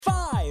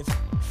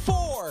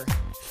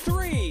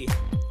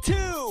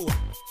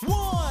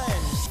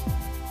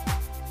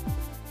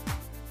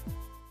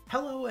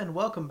and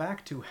welcome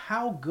back to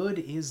How Good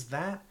Is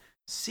That?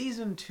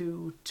 Season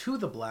 2, To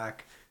the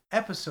Black,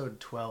 Episode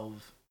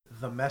 12,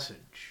 The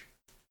Message.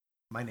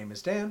 My name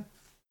is Dan.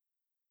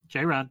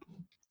 J-Rod.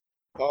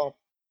 Oh,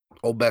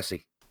 Old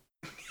Bessie.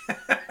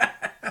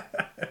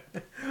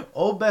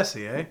 Old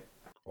Bessie, eh?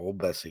 Old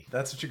Bessie.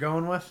 That's what you're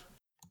going with?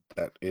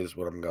 That is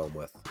what I'm going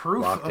with.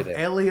 Proof Lock of it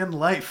in. alien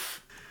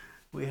life.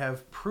 We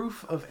have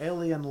proof of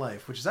alien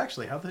life, which is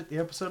actually how the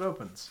episode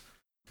opens.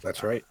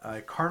 That's right.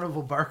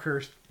 Carnival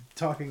Barker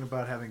talking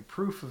about having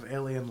proof of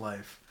alien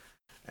life,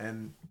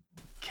 and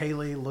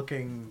Kaylee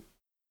looking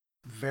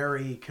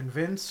very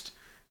convinced,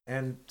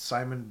 and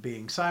Simon,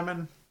 being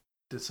Simon,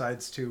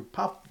 decides to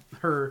pop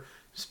her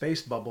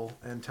space bubble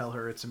and tell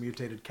her it's a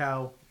mutated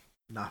cow,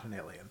 not an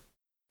alien.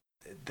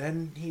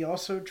 Then he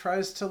also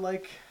tries to,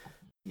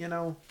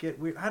 get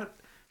weird.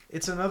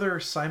 It's another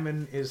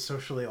Simon is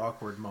socially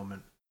awkward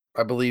moment.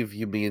 I believe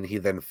you mean he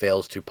then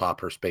fails to pop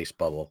her space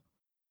bubble.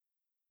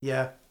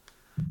 Yeah,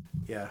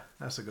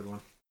 that's a good one.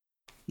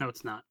 No,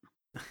 it's not.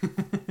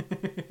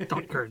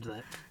 Don't encourage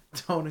that.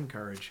 Don't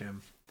encourage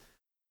him.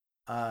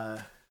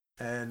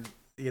 And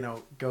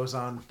goes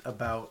on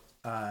about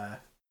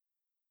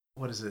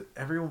what is it?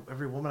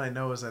 Every woman I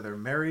know is either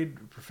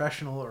married,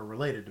 professional, or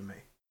related to me.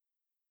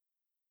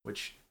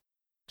 Which,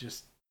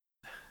 just,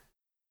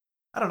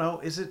 I don't know.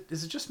 Is it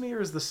just me,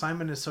 or is the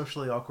Simon is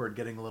socially awkward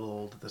getting a little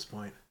old at this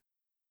point?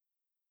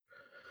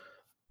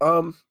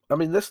 I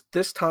mean,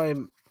 this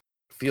time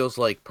feels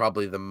like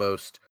probably the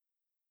most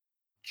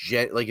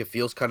it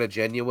feels kind of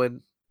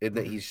genuine in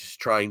that he's just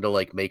trying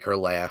to make her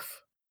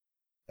laugh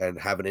and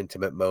have an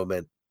intimate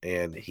moment,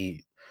 and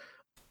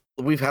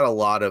we've had a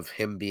lot of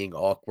him being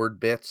awkward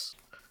bits,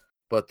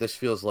 but this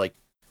feels like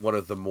one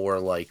of the more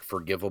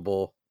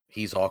forgivable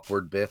he's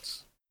awkward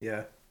bits.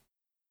 Yeah.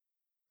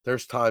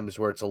 There's times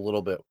where it's a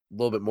little bit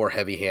more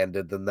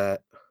heavy-handed than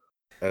that,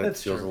 and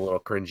That's it feels true. a little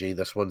cringy.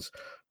 This one's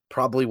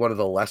probably one of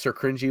the lesser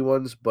cringy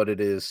ones, but it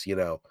is,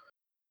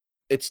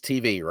 it's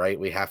TV, right?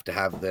 We have to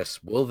have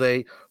this. Will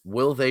they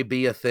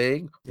be a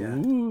thing? Yeah.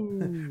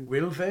 Ooh.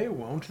 Will they?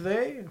 Won't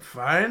they?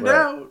 Find Right.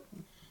 out.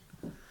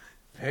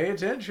 Pay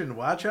attention.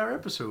 Watch our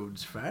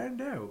episodes. Find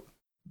out.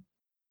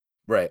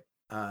 Right.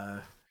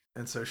 And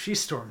so she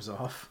storms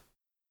off,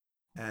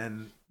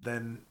 and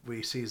then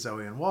we see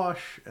Zoe and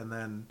Wash, and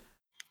then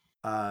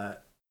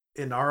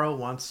Inara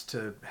wants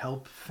to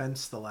help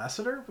fence the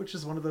Lassiter, which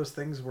is one of those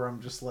things where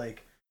I'm just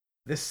like,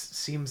 this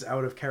seems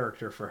out of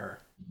character for her.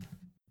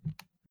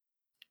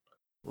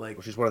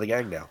 Well, she's one of the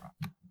gang now.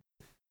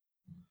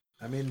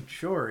 I mean,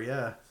 sure,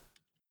 yeah.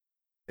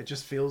 It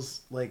just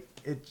feels like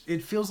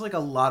it feels like a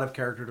lot of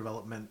character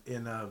development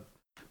in a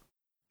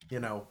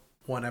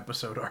one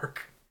episode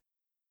arc.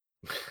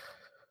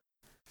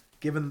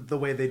 Given the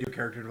way they do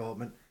character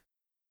development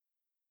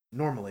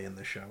normally in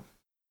this show.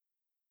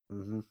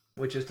 Mm-hmm.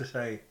 Which is to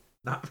say,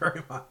 not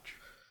very much.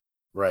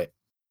 Right.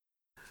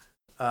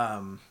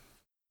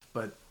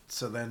 But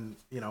so then,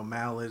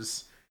 Mal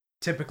is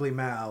typically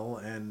Mal,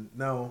 and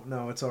no,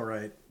 it's all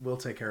right. We'll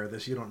take care of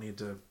this. You don't need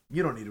to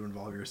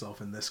involve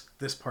yourself in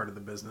this part of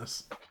the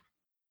business.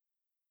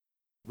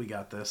 We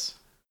got this.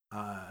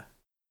 And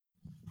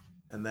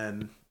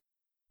then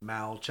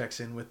Mal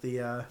checks in with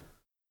the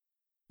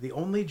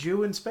only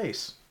Jew in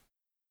space.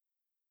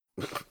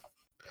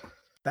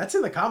 That's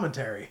in the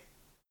commentary.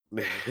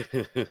 That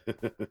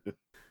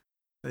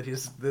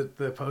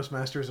the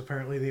postmaster is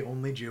apparently the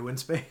only Jew in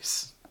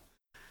space.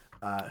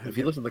 If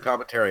you listen to the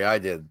commentary I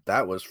did,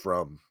 that was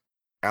from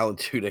Alan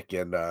Tudyk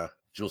and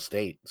Jewel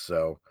State,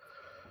 so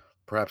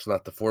perhaps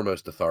not the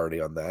foremost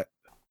authority on that.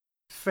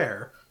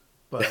 Fair,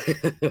 but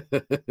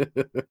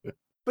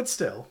but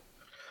still,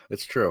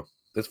 it's true.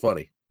 It's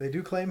funny. They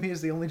do claim he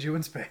is the only Jew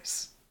in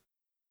space,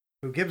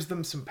 who gives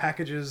them some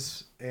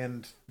packages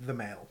and the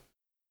mail.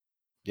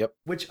 Yep.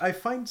 Which I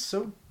find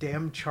so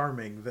damn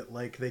charming that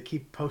they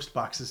keep post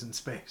boxes in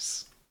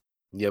space.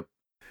 Yep.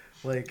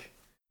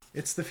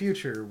 It's the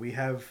future. We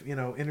have,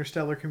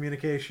 interstellar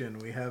communication.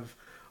 We have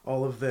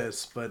all of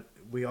this, but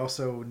we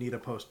also need a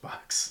post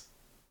box.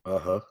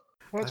 Uh-huh.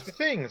 what's for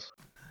things?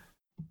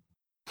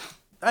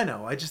 I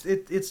know.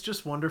 It's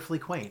just wonderfully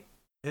quaint.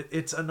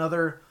 It's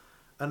another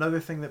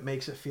thing that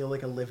makes it feel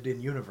like a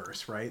lived-in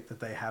universe, right? That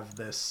they have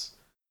this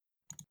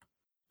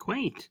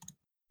Quaint.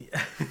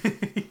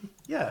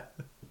 yeah,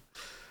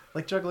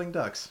 like juggling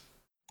ducks.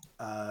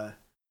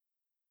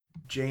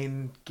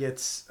 Jane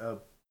gets a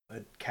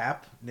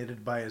cap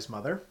knitted by his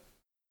mother.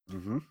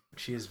 Mm-hmm.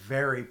 She is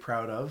very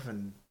proud of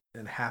and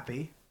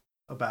happy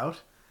about.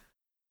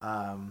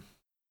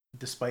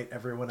 Despite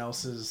everyone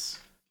else's,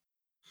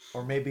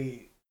 or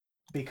maybe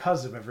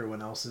because of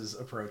everyone else's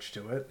approach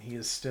to it, he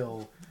is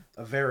still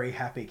a very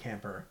happy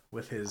camper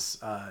with his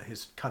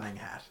cunning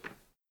hat.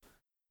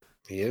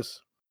 He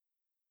is.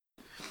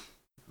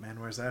 Man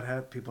wears that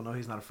hat, people know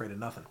he's not afraid of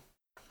nothing.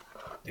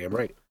 Damn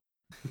right.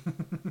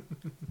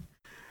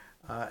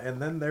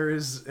 And then there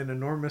is an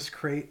enormous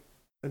crate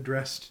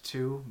addressed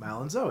to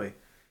Mal and Zoe,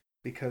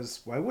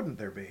 because why wouldn't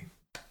there be?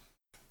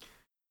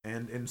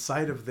 And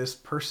inside of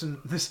this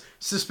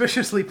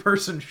suspiciously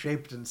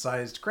person-shaped and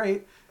sized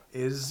crate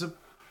is a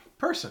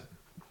person.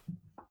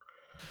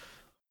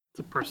 It's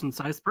a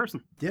person-sized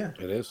person. Yeah,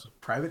 It is.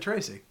 Private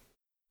Tracy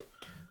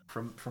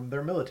from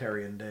their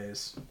military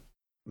days.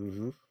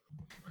 Mm-hmm.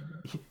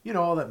 You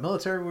know all that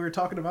military we were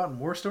talking about in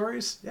War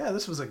Stories? Yeah,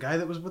 this was a guy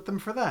that was with them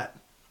for that.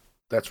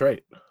 That's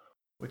right.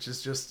 Which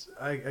is just,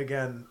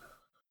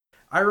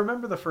 I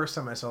remember the first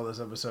time I saw this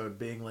episode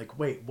being like,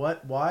 wait,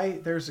 what? Why?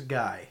 There's a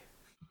guy.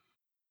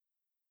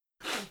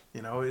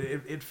 You know,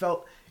 it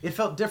felt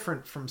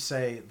different from,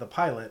 say, the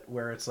pilot,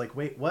 where it's like,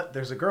 wait, what?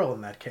 There's a girl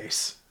in that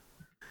case.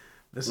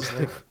 This is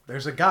like,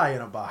 there's a guy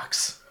in a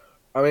box.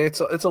 I mean, it's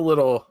a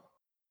little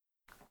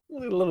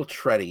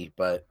tready,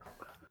 but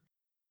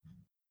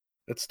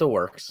it still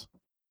works.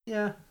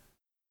 Yeah,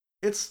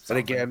 it's And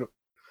something.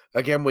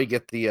 again, we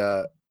get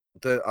the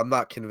I'm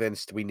not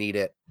convinced we need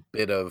it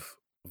bit of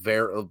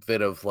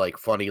like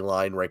funny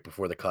line right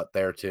before the cut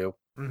there too.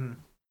 Mm-hmm.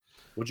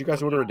 What'd you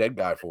guys order a dead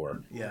guy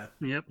for? Yeah.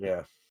 Yep.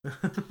 Yeah.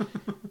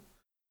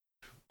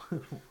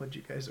 What'd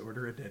you guys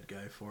order a dead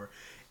guy for?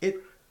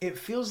 It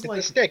feels It's like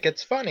a stick.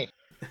 It's funny.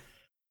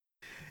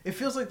 it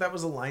feels like that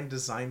was a line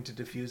designed to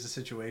diffuse a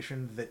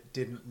situation that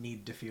didn't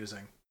need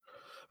diffusing.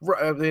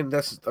 Right. I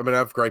mean,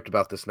 I've griped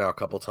about this now a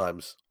couple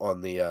times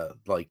on the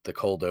like the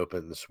cold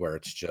opens where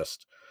it's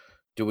just,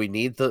 do we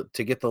need to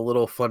get the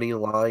little funny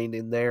line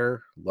in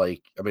there?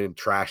 Like, I mean,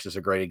 Trash is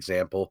a great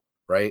example,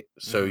 right?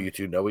 So Mhm. you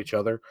two know each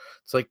other.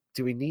 It's like,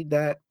 do we need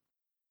that?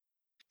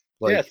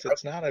 Like, Yes,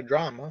 it's not a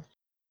drama.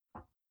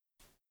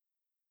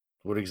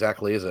 what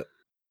exactly is it?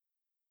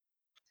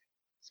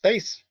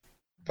 Space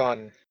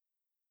fun.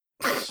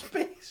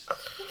 Space.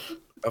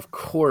 Of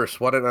course.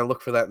 Why didn't I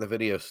look for that in the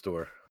video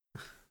store?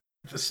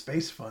 The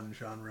space fun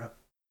genre.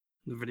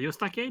 The video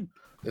stockade.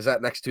 Is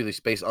that next to the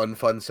space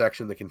unfun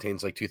section that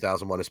contains like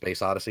 2001: A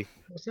Space Odyssey?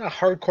 It's not a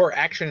hardcore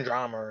action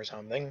drama or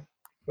something.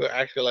 But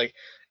actually, like,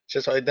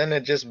 just then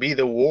it just be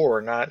the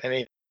war, not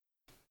any.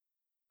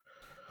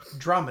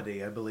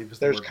 Dramedy, I believe, is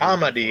the There's word we're looking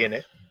comedy for. in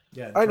it.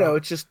 Yeah, I know.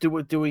 It's just, do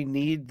we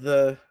need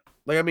the,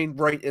 like, I mean,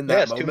 right in that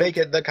Yes, moment. to make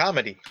it the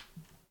comedy.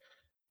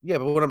 Yeah,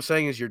 but what I'm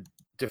saying is you're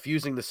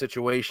diffusing the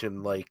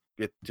situation. Like,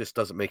 it just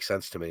doesn't make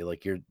sense to me.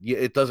 Like,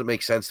 it doesn't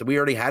make sense that we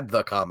already had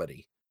the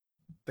comedy.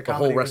 The whole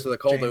comedy rest of was the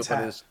cold Jane's open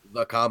hat. is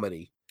the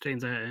comedy.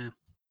 Jane's yeah.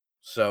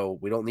 So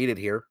we don't need it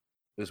here,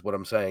 is what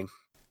I'm saying.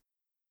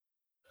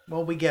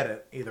 Well, we get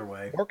it either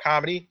way. More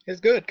comedy is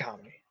good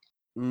comedy.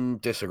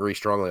 Disagree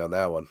strongly on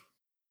that one.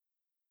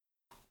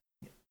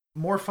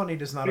 More funny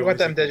does not You always want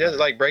them to equal just better.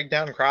 like break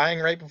down crying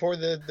right before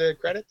the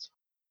credits?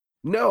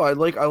 No, I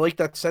like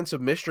that sense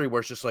of mystery where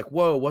it's just like,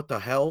 whoa, what the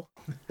hell?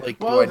 Like,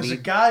 Whoa, do I there's a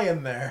need guy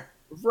in there.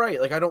 right?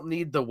 Like, I don't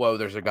need the whoa,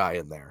 there's a guy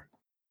in there.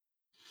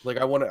 Like,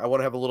 I want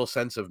to have a little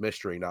sense of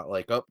mystery, not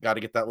like, oh, got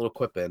to get that little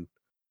quip in.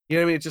 You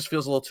know what I mean? It just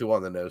feels a little too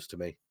on the nose to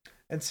me.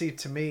 And see,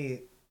 to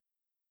me,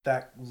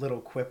 that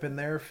little quip in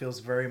there feels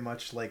very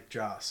much like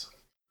Joss.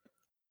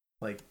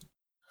 Like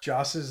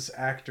Joss's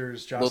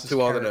actors, A little Joss's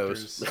too on the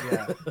characters.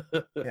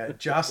 nose. Yeah,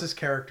 Joss's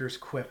characters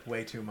quip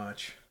way too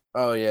much.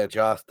 Oh yeah,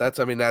 Joss. That's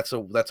a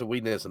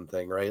Whedonism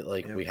thing, right?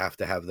 Like, Yep. we have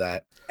to have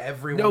that.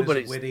 Everyone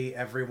Nobody's- is witty.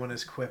 Everyone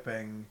is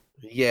quipping.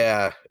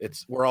 Yeah,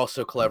 we're all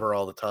so clever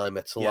all the time.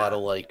 It's a lot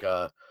of like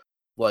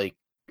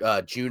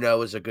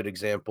Juno is a good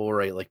example,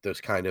 right? Like those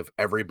kind of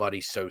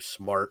everybody's so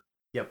smart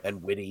Yep.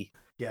 and witty.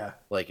 Yeah.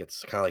 Like,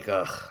 it's kind of like,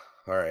 ugh,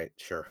 all right,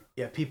 sure.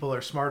 Yeah, people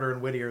are smarter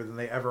and wittier than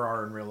they ever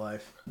are in real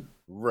life.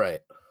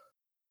 Right.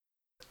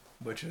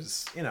 Which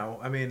is,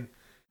 I mean,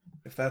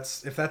 if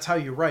that's how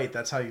you write,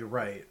 that's how you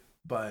write.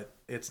 But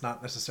it's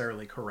not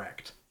necessarily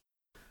correct.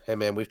 Hey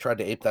man, we've tried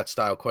to ape that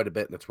style quite a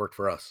bit and it's worked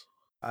for us.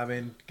 I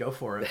mean, go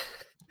for it.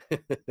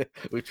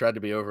 We've tried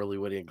to be overly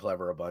witty and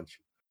clever a bunch.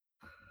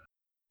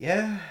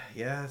 Yeah,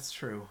 it's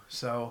true.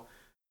 So,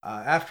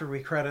 after we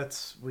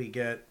credits, we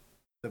get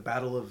the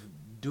Battle of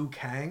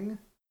Dukang.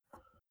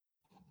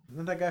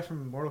 Isn't that guy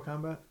from Mortal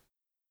Kombat?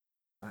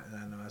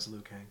 I know that's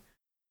Liu Kang.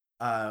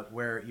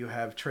 Where you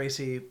have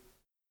Tracy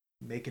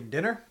making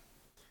dinner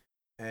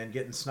and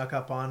getting snuck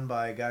up on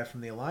by a guy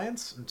from the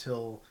Alliance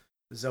until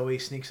Zoe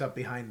sneaks up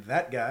behind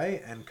that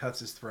guy and cuts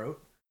his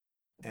throat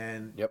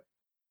and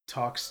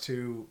talks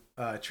to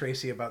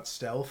Tracy about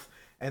stealth.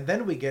 And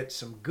then we get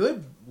some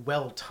good,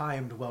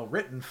 well-timed,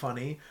 well-written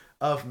funny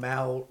of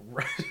Mal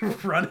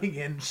running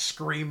in,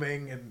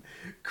 screaming, and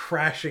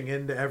crashing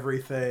into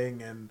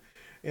everything, and,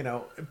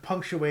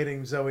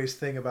 punctuating Zoe's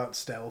thing about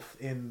stealth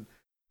in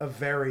a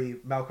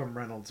very Malcolm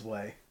Reynolds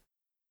way.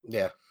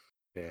 Yeah.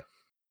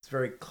 It's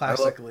very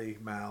classically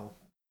Mal.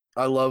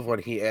 I love when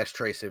he asked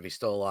Tracy if he's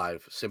still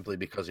alive simply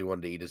because he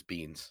wanted to eat his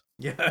beans.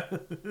 Yeah.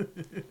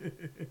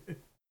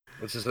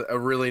 Which is a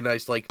really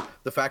nice, like,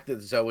 the fact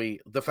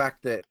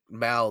that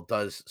Mal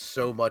does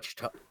so much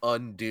to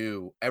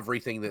undo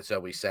everything that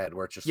Zoe said,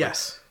 where it's just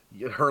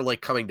like, her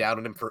like coming down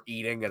on him for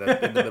eating in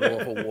the middle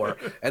of a war,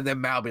 and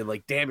then Mal being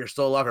like, "Damn, you're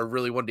still alive. I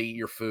really wanted to eat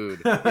your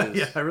food."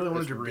 Yeah, I really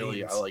wanted your beans.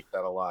 beans. I like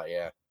that a lot.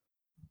 Yeah,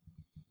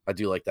 I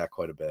do like that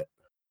quite a bit.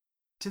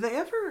 Do they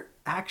ever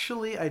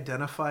actually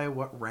identify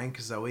what rank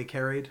Zoe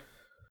carried?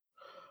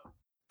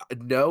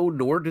 No,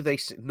 nor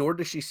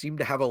does she seem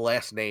to have a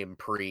last name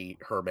pre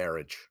her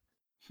marriage.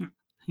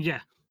 Yeah.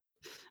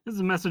 This is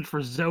a message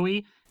for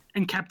Zoe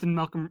and Captain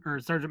Malcolm or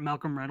Sergeant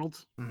Malcolm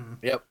Reynolds. Mhm.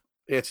 Yep.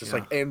 It's just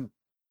like, and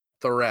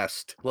the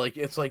rest. Like,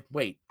 it's like,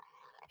 wait,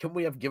 can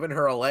we have given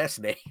her a last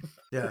name?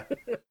 Yeah.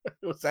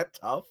 Was that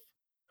tough?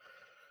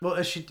 Well,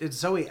 it's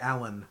Zoe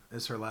Allen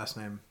is her last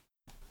name.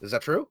 Is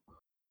that true?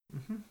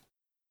 Mm-hmm.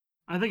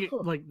 I think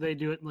like they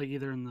do it like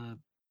either in the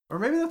Or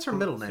maybe that's her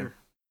middle books name. or-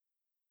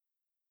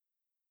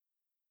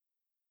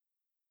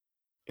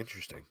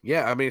 Interesting.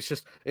 Yeah, I mean,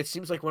 it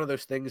seems like one of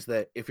those things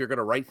that if you're going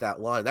to write that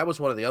line, that was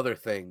one of the other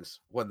things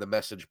when the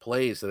message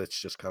plays that it's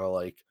just kind of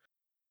like,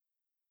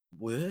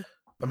 what?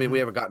 I mean, we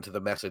haven't gotten to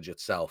the message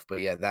itself, but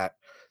yeah, that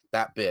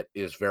bit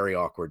is very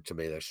awkward to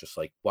me. That's just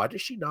like, why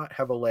does she not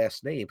have a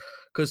last name?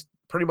 Because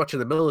pretty much in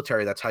the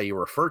military, that's how you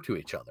refer to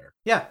each other.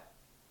 Yeah.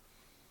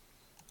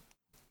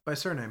 By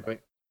surname. I mean,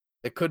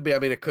 it could be,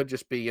 it could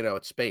just be,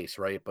 it's space,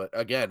 right? But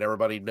again,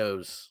 everybody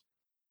knows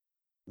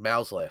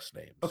Mal's last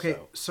name. Okay,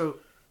 so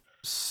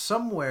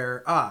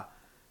somewhere...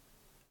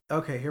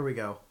 Okay, here we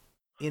go.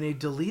 In a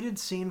deleted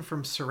scene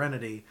from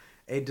Serenity,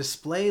 a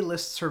display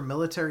lists her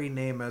military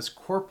name as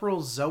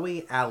Corporal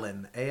Zoe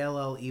Allen,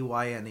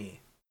 Alleyne.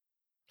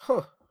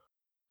 Huh.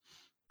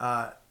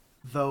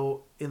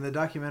 Though in the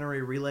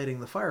documentary Relating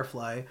the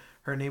Firefly,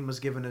 her name was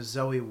given as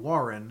Zoe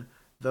Warren,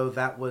 though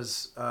that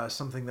was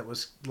something that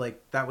was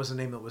that was a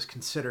name that was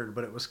considered,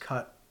 but it was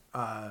cut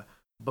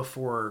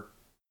before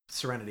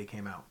Serenity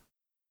came out.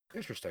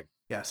 Interesting.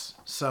 Yes,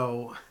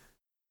 so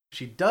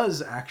she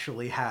does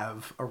actually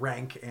have a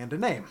rank and a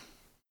name.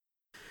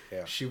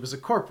 Yeah. She was a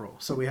corporal,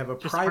 so we have a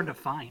Just private. hard to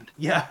find.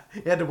 Yeah,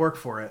 you had to work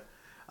for it.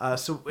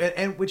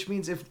 And which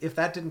means if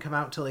that didn't come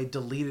out till a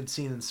deleted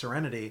scene in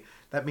Serenity,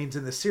 that means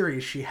in the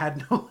series she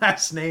had no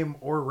last name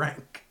or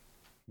rank.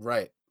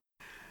 Right.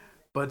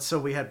 But so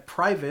we had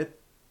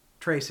Private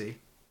Tracy,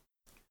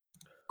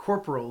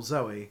 Corporal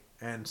Zoe,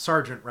 and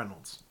Sergeant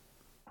Reynolds.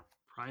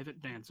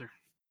 Private dancer.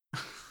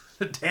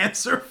 The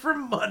dancer for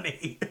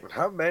money.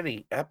 How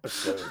many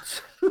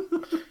episodes?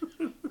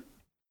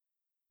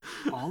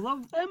 All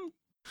of them?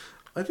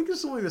 I think this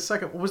is only the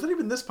second. Was that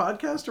even this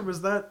podcast, or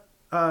was that?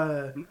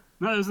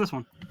 No, it was this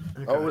one.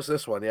 Okay. Oh, it was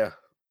this one? Yeah,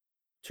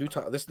 2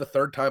 times. This is the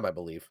 3rd time, I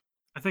believe.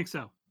 I think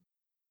so.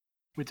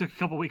 We took a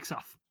couple weeks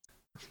off.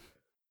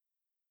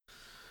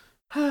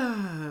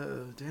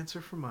 Dancer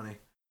for money.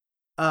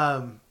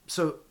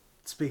 So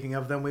speaking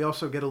of them, we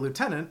also get a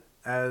lieutenant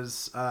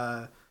as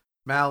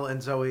Mal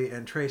and Zoe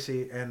and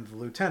Tracy and the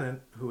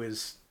lieutenant, who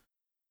is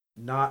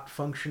not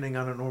functioning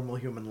on a normal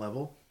human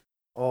level,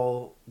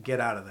 all get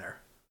out of there.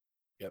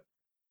 Yep.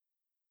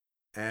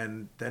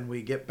 And then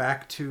we get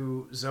back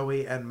to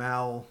Zoe and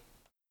Mal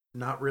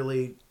not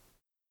really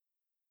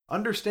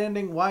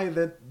understanding why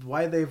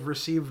they've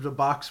received a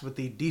box with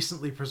the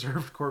decently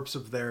preserved corpse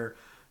of their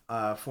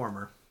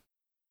former.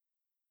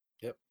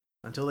 Yep.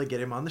 Until they get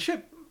him on the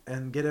ship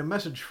and get a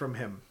message from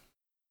him.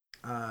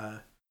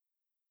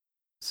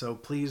 So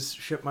please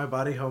ship my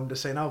body home to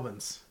St.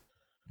 Albans.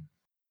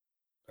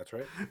 That's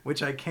right.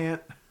 Which I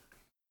can't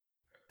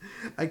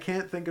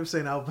think of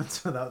St.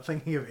 Albans without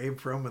thinking of Abe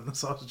Froman, the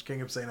Sausage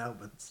King of St.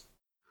 Albans.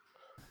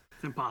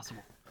 It's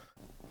impossible.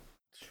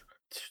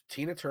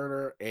 Tina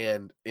Turner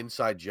and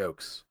inside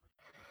jokes.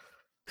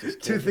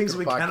 Two things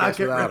we cannot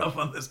get rid of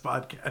on this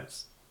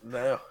podcast.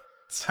 No.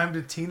 It's time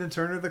to Tina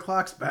Turner the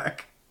clock's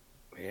back.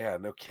 Yeah,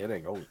 no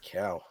kidding. Holy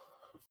cow.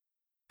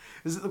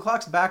 Is it the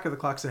clock's back or the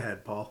clock's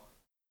ahead, Paul?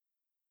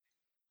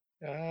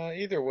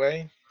 Either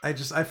way. I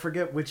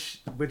forget which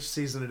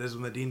season it is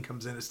when the Dean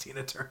comes in as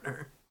Tina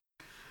Turner.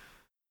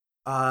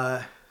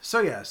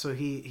 So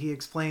he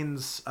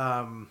explains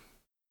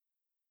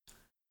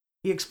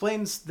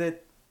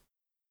that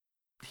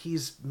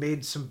he's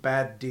made some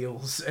bad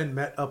deals and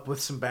met up with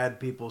some bad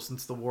people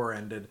since the war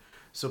ended.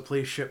 So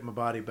please ship my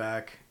body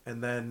back.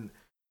 And then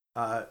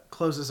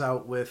closes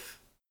out with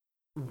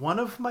one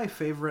of my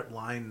favorite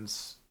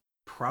lines,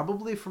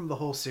 probably from the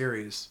whole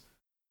series.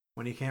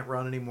 When you can't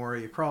run anymore,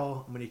 you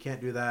crawl. When you can't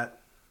do that,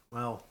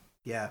 well,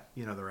 yeah,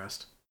 you know the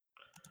rest.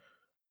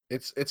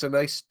 It's a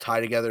nice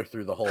tie together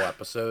through the whole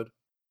episode.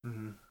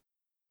 Mm-hmm.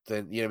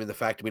 Then the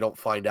fact that we don't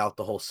find out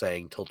the whole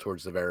saying till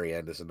towards the very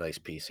end is a nice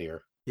piece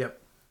here. Yep.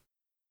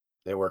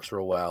 It works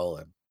real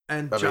well,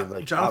 and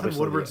Jonathan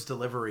Woodward's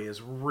delivery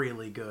is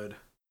really good.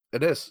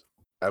 It is,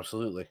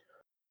 absolutely.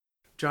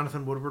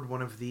 Jonathan Woodward,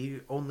 one of the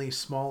only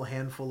small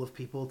handful of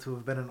people to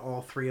have been in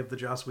all 3 of the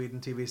Joss Whedon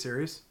TV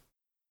series.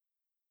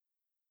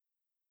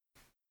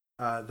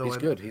 He's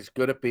good. He's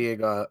good at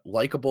being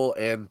likable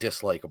and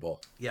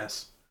dislikable.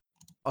 Yes.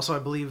 Also, I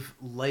believe,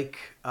 like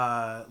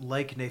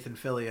Nathan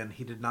Fillion,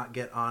 he did not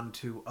get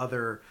onto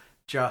other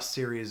Joss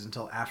series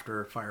until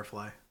after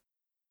Firefly.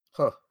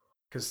 Huh.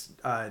 Because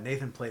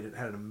Nathan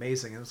had an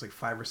amazing, it was like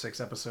 5 or 6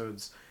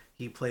 episodes.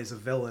 He plays a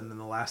villain in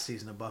the last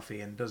season of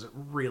Buffy and does it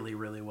really,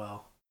 really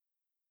well.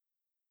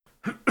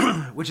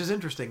 Which is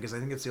interesting, because I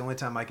think it's the only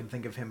time I can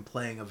think of him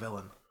playing a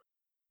villain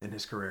in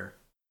his career.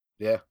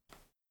 Yeah.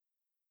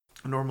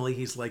 Normally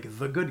he's like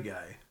the good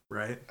guy,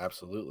 right?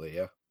 Absolutely,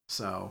 yeah.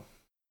 So,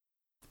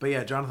 but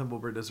yeah, Jonathan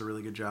Wilber does a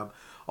really good job.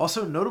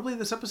 Also, notably,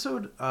 this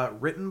episode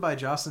written by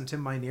Jocelyn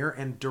Tim Minear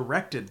and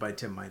directed by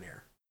Tim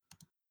Minear.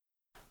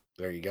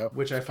 There you go.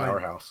 Which I find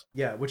powerhouse.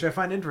 Yeah, which I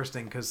find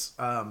interesting because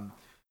I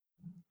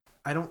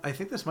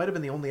think this might have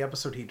been the only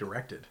episode he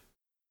directed.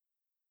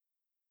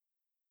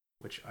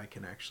 Which I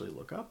can actually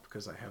look up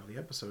because I have the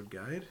episode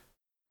guide.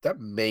 That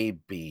may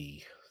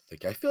be.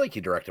 I feel like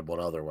he directed one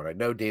other one. I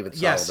know David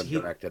Yes,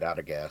 Solomon directed Out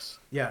of Gas.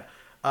 Yeah,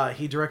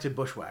 he directed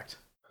Bushwhacked.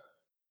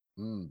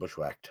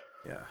 Bushwhacked.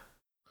 Yeah.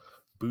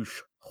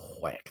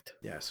 Bushwhacked.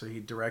 Yeah, so he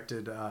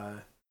directed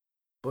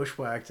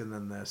Bushwhacked and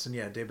then this. And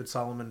yeah, David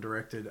Solomon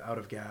directed Out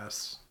of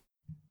Gas.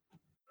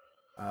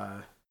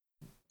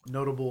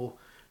 Notable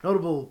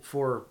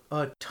for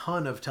a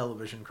ton of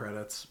television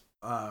credits.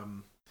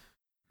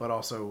 But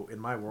also, in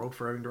my world,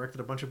 for having directed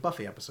a bunch of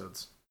Buffy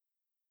episodes.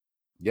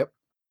 Yep.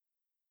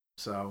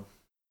 So,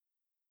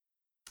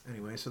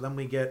 anyway, so then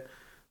we get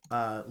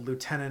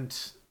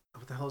Lieutenant...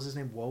 What the hell is his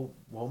name?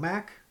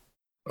 Womack?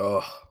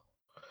 Oh.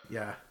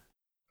 Yeah.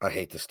 I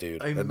hate this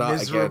dude. And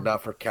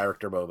not for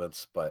character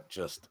moments, but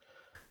just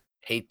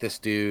hate this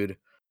dude.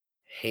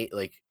 Hate,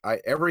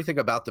 everything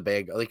about the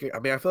bag. I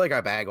feel like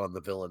I bag on the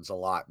villains a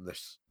lot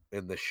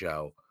in this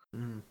show.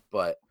 Mm.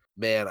 But...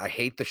 man, I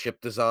hate the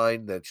ship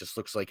design that just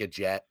looks like a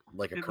jet,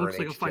 like a It current looks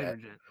like a fighter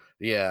jet.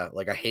 Yeah,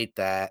 I hate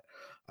that.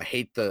 I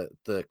hate the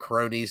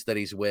cronies that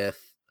he's with.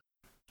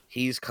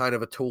 He's kind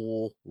of a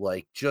tool.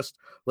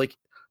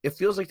 It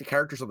feels like the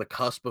character's on the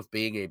cusp of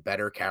being a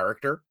better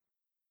character.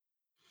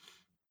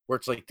 Where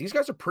it's like, these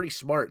guys are pretty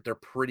smart. They're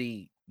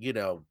pretty,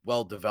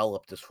 well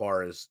developed as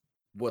far as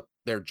what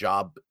their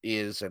job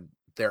is and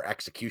their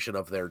execution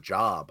of their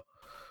job.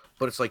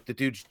 But it's like the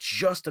dude's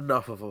just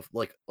enough of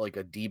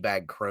a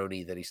D-bag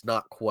crony that he's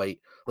not quite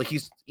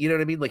he's, you know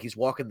what I mean? Like he's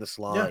walking this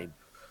line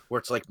where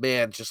it's like,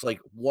 man, just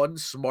one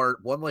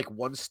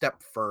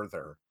step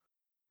further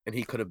and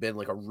he could have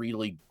been a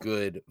really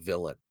good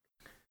villain.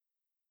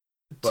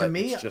 But to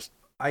me, it's just,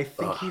 I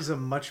think he's a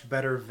much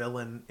better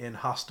villain in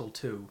Hostel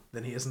 2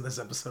 than he is in this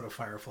episode of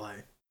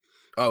Firefly.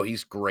 Oh,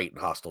 he's great in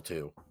Hostel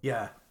 2.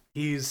 Yeah.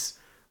 He's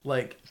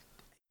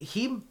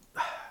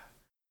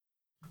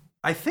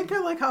I think I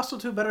like Hostel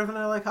 2 better than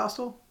I like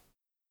Hostel.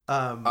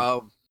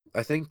 I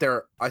think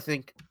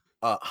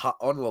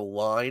on the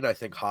line, I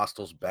think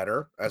Hostel's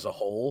better as a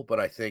whole, but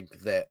I think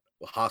that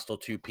Hostel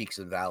 2 peaks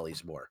and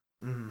valleys more.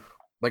 Mm-hmm.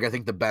 I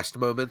think the best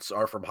moments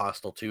are from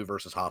Hostel 2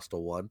 versus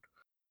Hostel 1,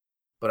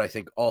 but I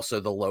think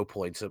also the low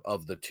points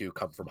of the two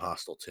come from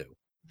Hostel 2.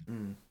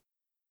 Mm.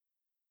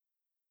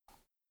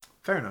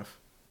 Fair enough.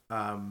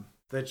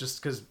 That just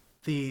because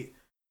the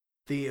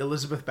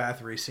Elizabeth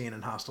Bathory scene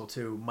in Hostel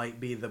 2 might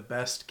be the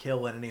best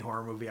kill in any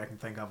horror movie I can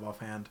think of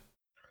offhand.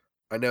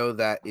 I know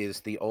that is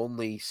the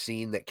only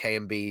scene that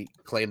KMB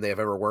claimed they have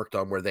ever worked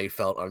on where they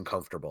felt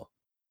uncomfortable.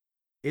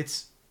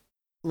 It's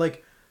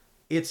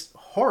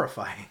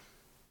horrifying.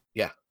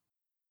 Yeah.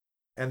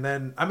 And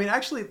then,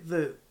 actually,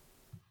 the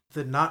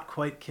not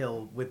quite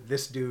kill with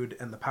this dude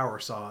and the power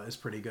saw is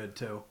pretty good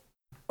too.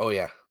 Oh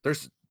yeah.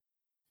 There's,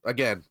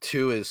 again,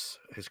 2 has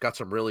got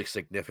some really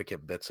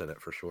significant bits in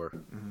it for sure.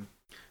 Mm-hmm.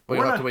 But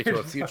you'll have to wait to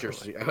a future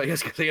season. I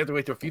guess you have to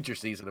wait to a future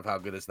season of how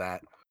good is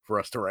that for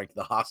us to rank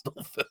the Hostel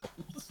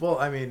films.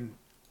 Well, it'd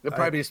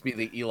probably just be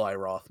the Eli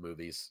Roth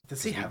movies.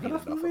 Does he have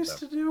enough movies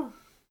to do?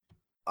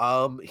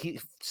 He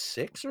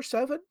 6 or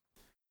 7.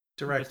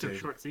 Directed. Just a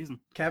short season.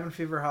 Cabin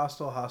Fever,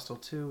 Hostel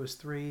 2 is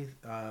 3.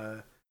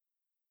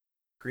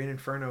 Green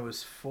Inferno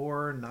is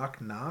 4.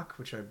 Knock Knock,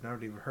 which I've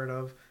never even heard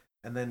of,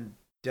 and then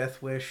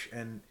Death Wish,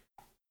 and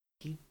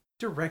he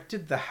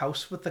directed The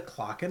House with the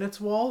Clock in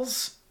Its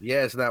Walls?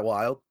 Yeah, isn't that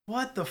wild?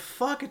 What the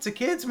fuck? It's a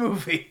kid's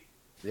movie.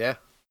 Yeah.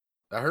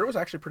 I heard it was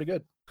actually pretty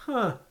good.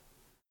 Huh.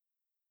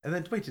 And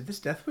then, wait, did this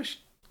Death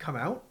Wish come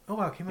out? Oh,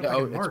 wow, it came out back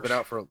in It's March. been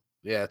out for...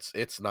 Yeah,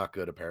 it's not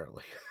good,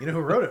 apparently. You know who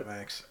wrote it,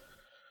 Max?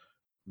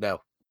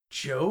 No.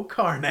 Joe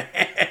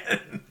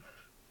Carnahan.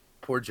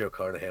 Poor Joe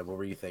Carnahan. What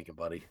were you thinking,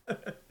 buddy?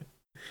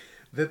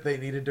 That they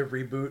needed to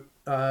reboot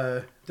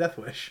Death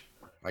Wish.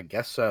 I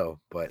guess so,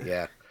 but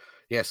yeah.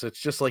 Yeah, so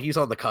it's just he's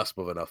on the cusp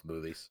of enough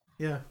movies.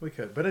 Yeah, we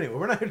could. But anyway,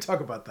 we're not here to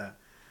talk about that.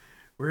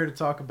 We're here to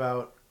talk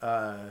about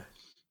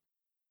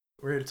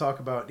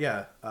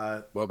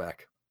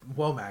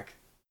Womack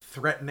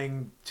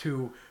threatening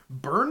to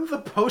burn the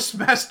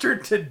postmaster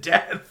to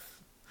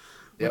death.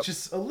 Which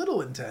is a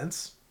little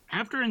intense.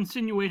 After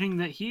insinuating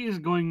that he is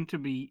going to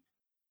be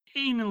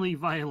anally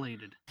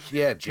violated.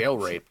 Yeah, jail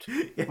raped.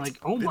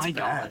 Oh my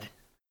god.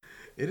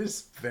 It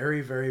is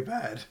very, very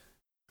bad.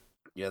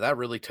 Yeah, that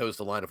really toes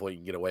the line of what you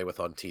can get away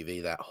with on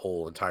TV, that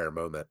whole entire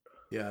moment.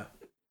 Yeah.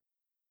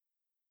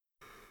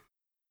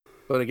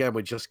 But again,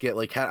 we just get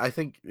I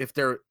think if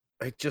they're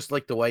just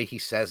the way he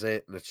says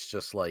it, and it's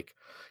just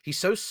he's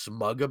so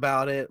smug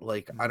about it.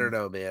 I don't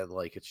know, man.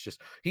 It's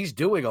just, he's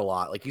doing a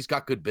lot. He's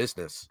got good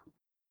business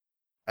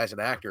as an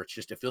actor. It's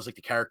just, it feels like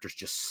the character's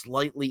just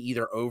slightly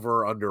either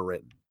over or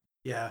underwritten.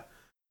 Yeah.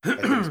 I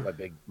think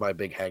it's my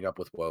big hang up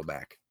with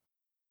Womack.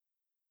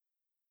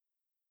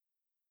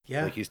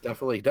 Yeah. He's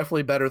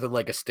definitely better than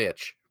a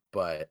Stitch,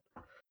 but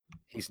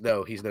He's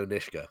no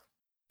Nishka.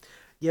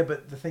 Yeah,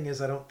 but the thing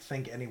is, I don't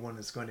think anyone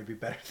is going to be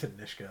better than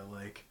Nishka.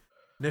 Like,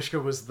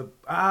 Nishka was the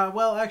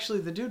well, actually,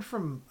 the dude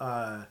from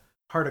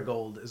Heart of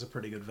Gold is a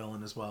pretty good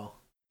villain as well.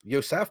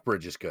 Yosef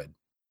Bridge is good.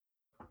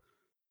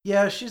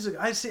 Yeah,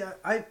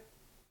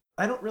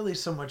 I don't really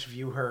so much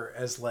view her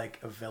as like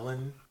a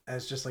villain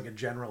as just like a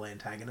general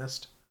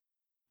antagonist.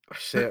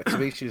 To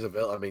me, she's a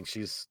villain. I mean,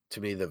 she's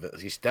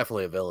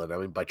definitely a villain. I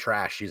mean, by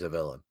trash, she's a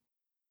villain.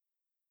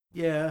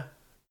 Yeah.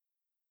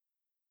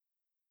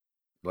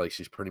 Like,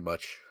 she's pretty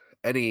much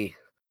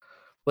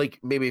like,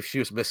 maybe if she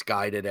was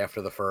misguided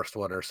after the first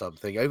one or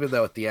something, even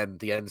though at the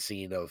end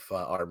scene of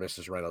Our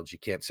Mrs. Reynolds, you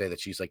can't say that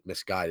she's like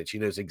misguided. She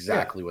knows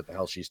exactly what the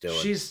hell she's doing.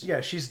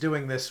 She's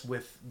doing this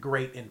with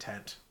great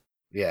intent.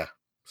 Yeah.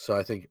 So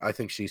I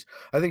think she's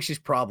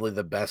probably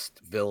the best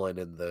villain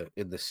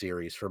in the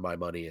series for my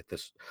money at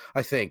this.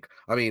 I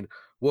mean,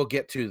 we'll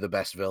get to the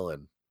best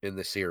villain in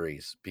the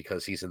series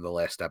because he's in the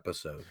last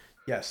episode.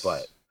 Yes.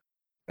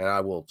 And I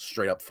will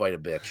straight up fight a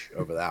bitch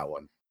over that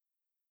one.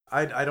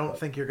 I don't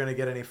think you're going to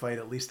get any fight,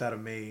 at least out of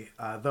me.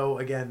 Though,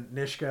 again,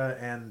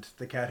 Nishka and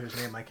the cat whose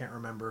name I can't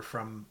remember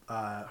from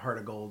Heart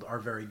of Gold are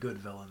very good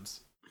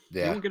villains.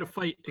 Yeah. You won't get a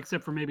fight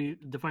except for maybe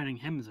defining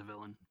him as a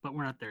villain, but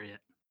we're not there yet.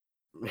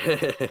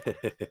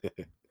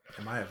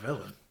 Am I a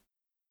villain?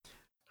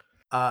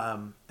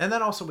 And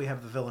then also we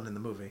have the villain in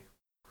the movie,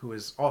 who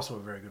is also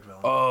a very good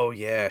villain. Oh,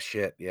 yeah,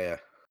 shit, yeah.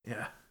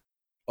 Yeah.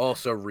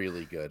 Also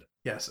really good.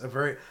 Yes, a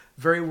very,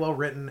 very well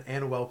written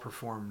and well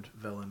performed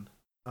villain.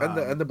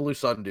 And the Blue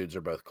Sun dudes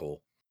are both cool.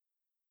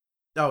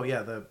 Oh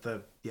yeah,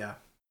 the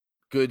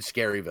good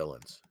scary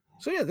villains.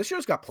 So yeah, this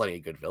show's got plenty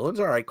of good villains.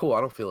 All right, cool.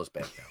 I don't feel as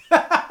bad now.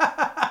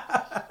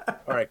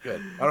 All right,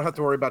 good. I don't have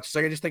to worry about.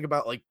 So I can just think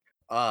about like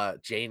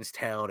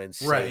Janestown and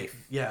Safe, right?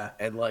 Yeah,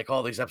 and like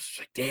all these episodes.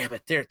 Like, damn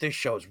it, this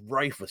show is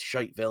rife with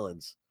shite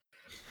villains.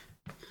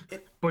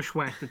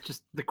 Bushwhacked, it's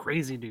just the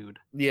crazy dude.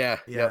 Yeah.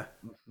 Yeah.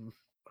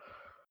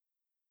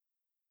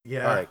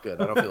 All right,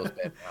 good. I don't feel as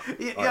bad now.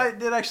 Yeah, right.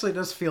 It actually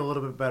does feel a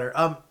little bit better.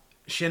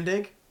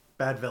 Shindig,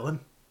 bad villain.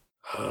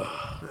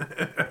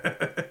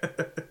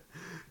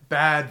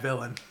 Bad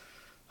villain.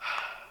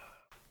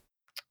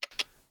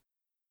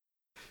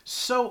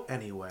 So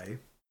anyway,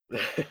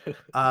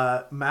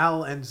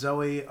 Mal and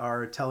Zoe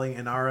are telling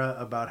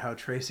Inara about how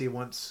Tracy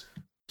once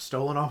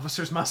stole an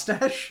officer's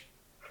mustache.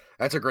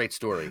 That's a great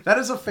story. That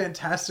is a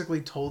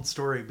fantastically told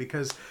story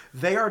because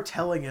they are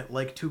telling it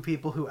like two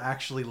people who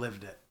actually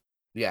lived it.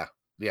 Yeah,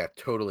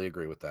 totally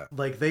agree with that.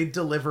 Like, they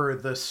deliver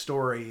the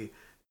story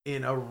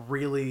in a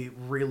really,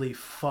 really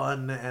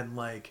fun and,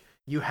 like,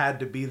 you had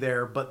to be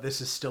there, but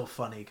this is still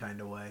funny kind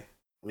of way.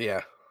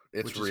 Yeah,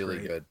 it's really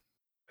good.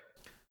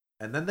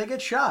 And then they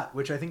get shot,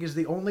 which I think is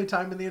the only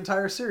time in the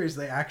entire series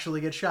they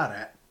actually get shot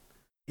at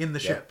in the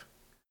ship.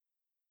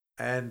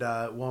 And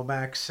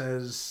Womack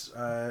says,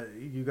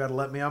 you gotta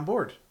let me on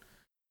board.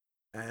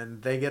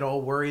 And they get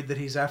all worried that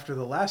he's after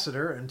the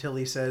Lassiter until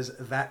he says,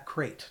 that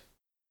crate.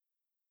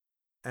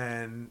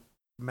 And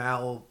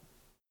Mal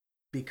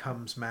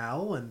becomes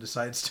Mal and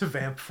decides to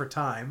vamp for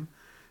time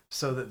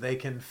so that they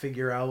can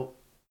figure out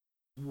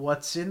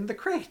what's in the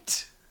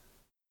crate.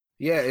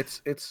 Yeah,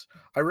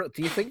 do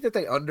you think that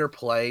they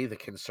underplay the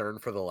concern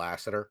for the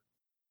Lassiter?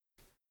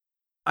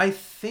 I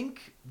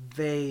think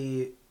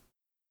that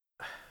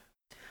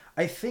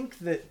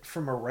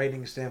from a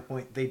writing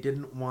standpoint, they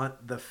didn't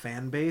want the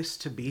fan base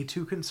to be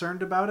too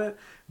concerned about it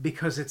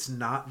because it's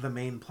not the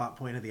main plot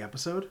point of the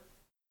episode.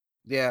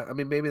 Yeah, I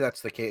mean, maybe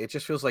that's the case. It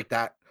just feels like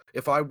that.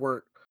 If I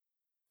weren't,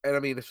 and I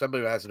mean, if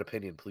somebody has an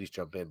opinion, please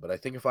jump in. But I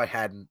think if I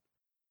hadn't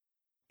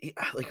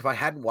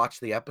watched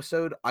the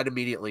episode, I'd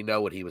immediately know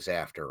what he was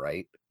after,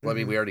 right? Well, I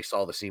mean, we already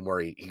saw the scene where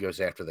he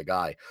goes after the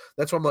guy.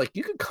 That's why I'm like,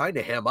 you can kind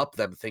of ham up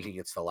them thinking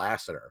it's the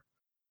Lassiter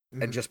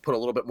and just put a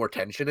little bit more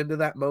tension into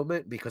that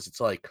moment because it's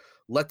like,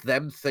 let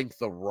them think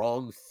the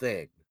wrong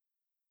thing.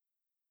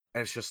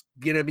 And it's just,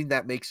 you know what I mean?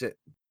 That makes it,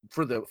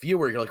 for the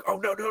viewer, you're like, oh,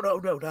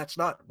 no, that's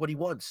not what he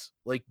wants.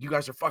 Like, you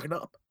guys are fucking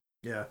up.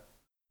 Yeah.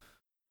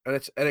 And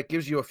it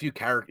gives you a few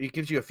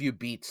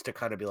beats to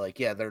kind of be like,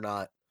 yeah, they're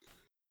not,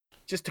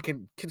 just to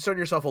concern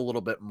yourself a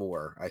little bit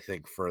more, I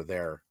think, for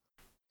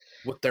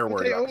what they're worried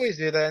about. They always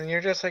do that, and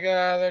you're just like,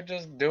 they're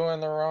just doing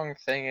the wrong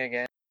thing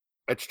again.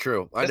 It's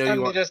true. I know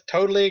you just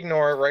totally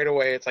ignore it right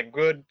away. It's like,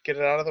 good, get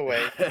it out of the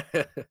way.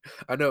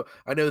 I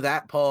know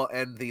that, Paul,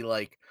 and the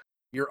like.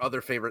 Your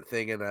other favorite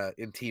thing in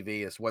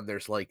TV is when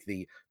there's like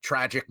the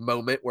tragic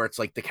moment where it's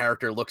like the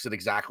character looks at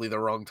exactly the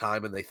wrong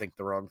time and they think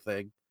the wrong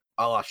thing.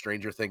 A la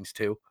Stranger Things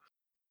 2.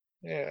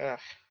 Yeah.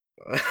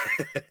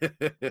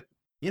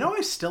 You know, I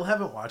still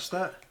haven't watched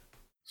that.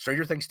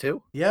 Stranger Things 2?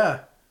 Yeah.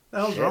 What the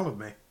hell's wrong with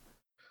me?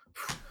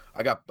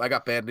 I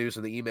got bad news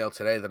in the email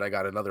today that I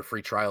got another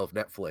free trial of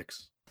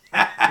Netflix.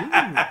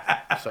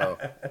 So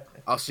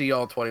I'll see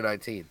y'all in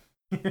 2019.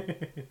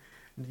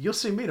 You'll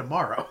see me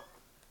tomorrow.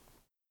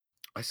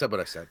 I said what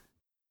I said.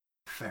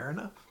 Fair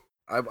enough.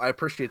 I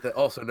appreciate that.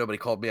 Also, nobody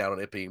called me out on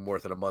it being more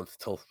than a month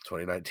till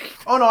 2019.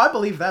 Oh, no, I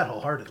believe that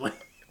wholeheartedly.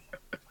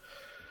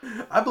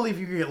 I believe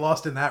you can get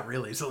lost in that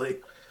real easily.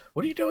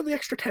 What are you doing the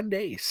extra 10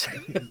 days?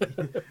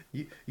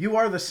 You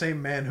are the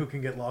same man who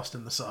can get lost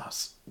in the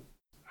sauce.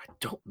 I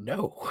don't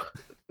know.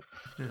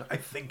 I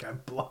think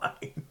I'm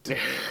blind.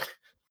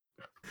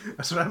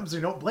 That's what happens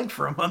when you don't blink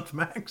for a month,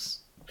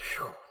 Max.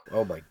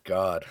 Oh my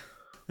god.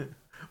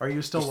 Are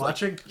you still Just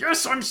watching?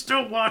 Yes, I'm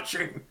still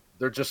watching.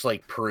 They're just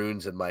like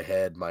prunes in my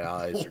head. My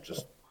eyes are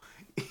just...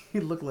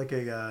 You look like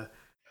a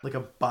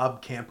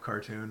Bob Camp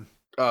cartoon.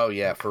 Oh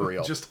yeah, for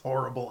real. Just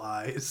horrible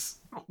eyes.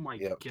 Oh my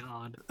Yep.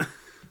 god.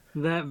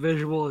 That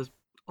visual is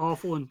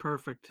awful and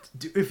perfect.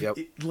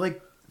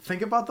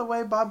 Think about the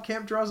way Bob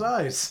Camp draws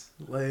eyes.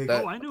 Like,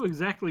 That- Oh, I knew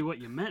exactly what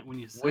you meant when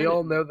you said We it.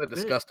 all know the Bit.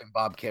 disgusting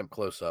Bob Camp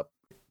close-up.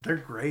 they're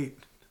great.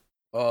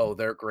 Oh,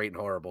 they're great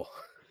and horrible.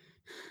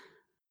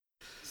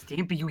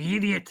 Stampy, you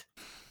idiot!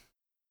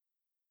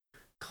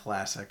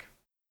 Classic.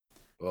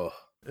 Oh,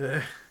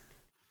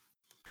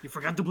 You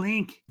forgot to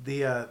blink.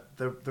 The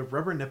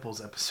rubber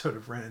nipples episode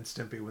of Ren and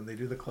Stimpy when they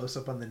do the close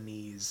up on the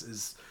knees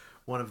is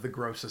one of the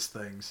grossest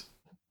things.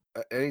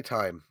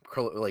 anytime,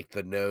 like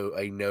a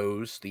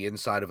nose, the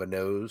inside of a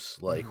nose,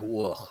 like,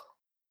 ugh.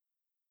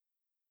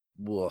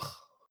 Ugh.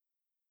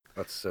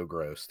 That's so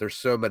gross. There's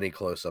so many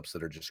close-ups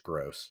that are just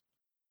gross.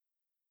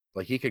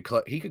 Like he could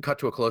cut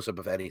to a close-up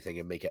of anything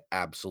and make it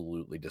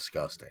absolutely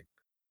disgusting.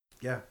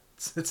 Yeah,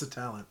 it's a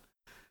talent.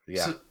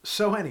 Yeah.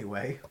 So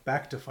anyway,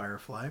 back to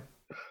Firefly.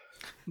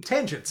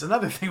 Tangents,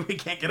 another thing we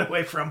can't get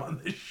away from on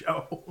this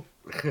show.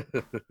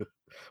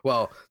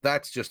 Well,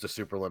 that's just a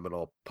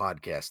superliminal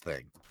podcast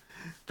thing.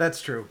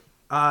 That's true.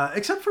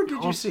 Except for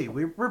Did You See?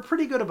 We're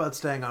pretty good about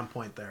staying on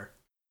point there.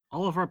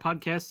 All of our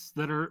podcasts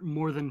that are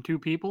more than 2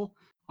 people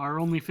are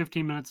only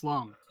 15 minutes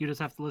long. You just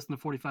have to listen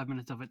to 45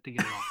 minutes of it to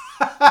get it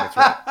all. That's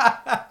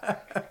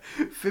right.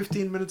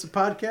 15 minutes of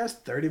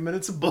podcast, 30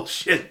 minutes of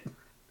bullshit.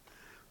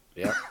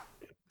 Yeah.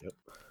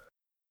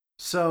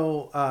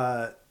 So,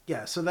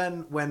 so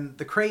then when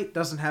the crate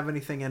doesn't have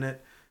anything in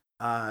it,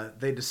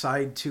 they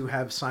decide to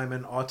have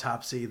Simon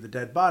autopsy the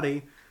dead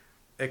body,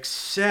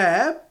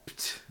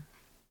 except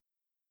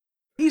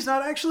he's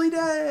not actually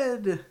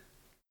dead.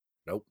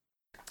 Nope.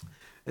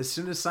 As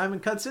soon as Simon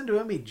cuts into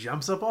him, he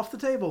jumps up off the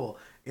table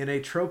in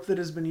a trope that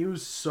has been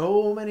used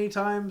so many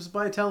times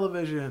by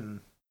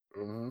television.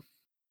 Mm-hmm.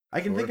 I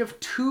can think of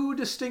 2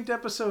 distinct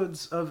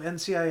episodes of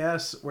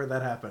NCIS where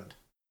that happened.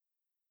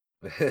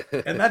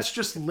 And that's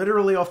just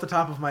literally off the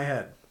top of my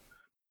head.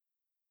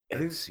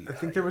 I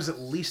think there was at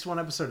least one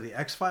episode of the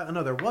X-Files.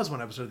 No, there was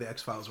one episode of the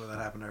X-Files where that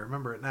happened. I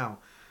remember it now.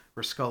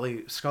 Where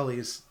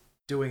Scully's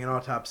doing an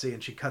autopsy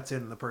and she cuts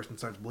in and the person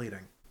starts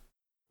bleeding.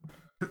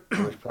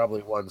 There's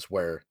probably ones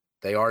where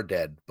they are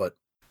dead, but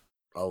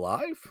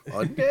alive?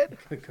 Undead?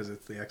 Because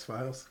it's the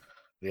X-Files.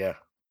 Yeah.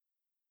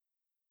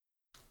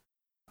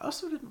 I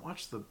also didn't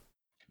watch the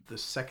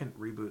second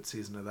reboot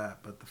season of that,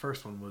 but the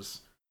first one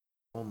was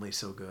only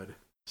so good.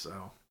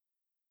 So,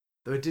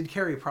 though it did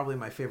carry probably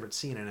my favorite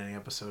scene in any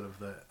episode of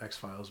the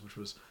X-Files, which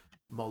was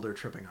Mulder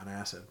tripping on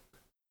acid.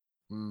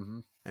 Mm-hmm.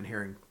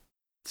 And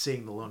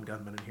seeing the lone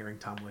gunman and hearing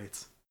Tom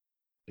Waits.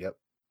 Yep.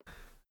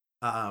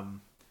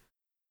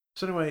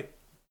 So anyway,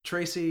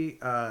 Tracy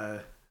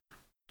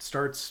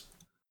starts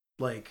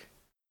like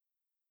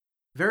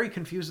very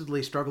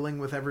confusedly struggling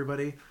with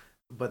everybody,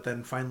 but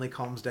then finally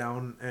calms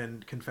down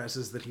and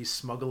confesses that he's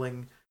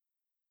smuggling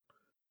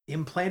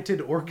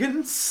implanted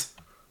organs.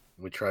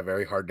 We try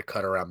very hard to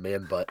cut around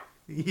man butt.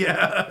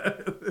 Yeah.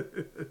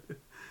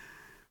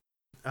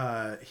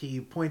 He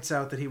points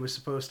out that he was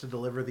supposed to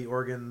deliver the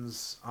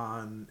organs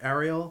on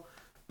Ariel,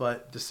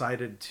 but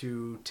decided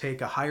to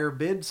take a higher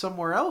bid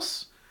somewhere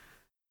else.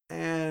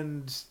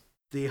 And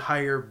the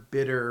higher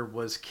bidder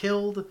was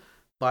killed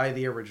by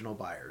the original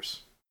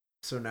buyers.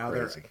 So now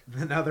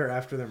they're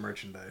after their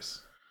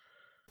merchandise.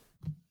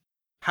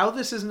 How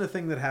this isn't a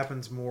thing that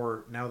happens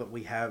more now that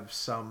we have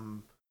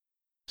some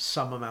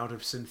amount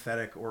of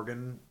synthetic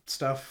organ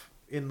stuff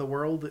in the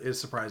world is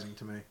surprising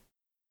to me.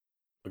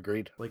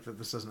 Agreed. Like that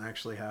this doesn't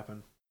actually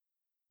happen.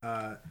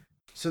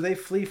 So they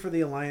flee for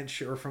the Alliance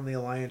from the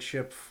Alliance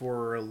ship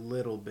for a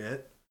little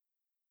bit,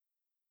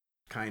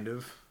 kind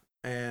of,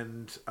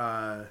 and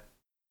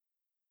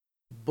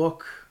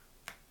Book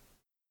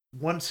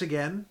once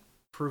again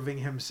proving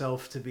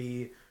himself to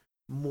be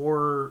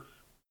more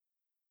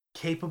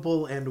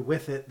capable and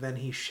with it than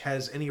he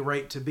has any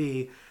right to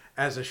be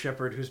as a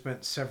shepherd who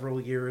spent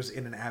several years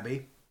in an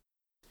abbey.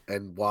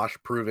 And Wash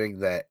proving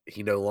that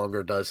he no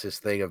longer does his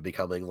thing of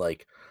becoming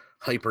like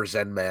hyper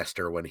Zen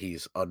master when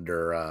he's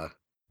under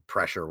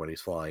pressure when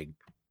he's flying.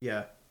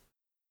 Yeah.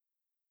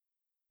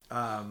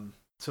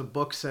 So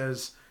Book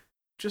says,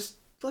 just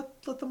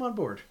let them on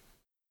board.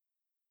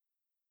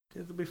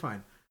 It'll be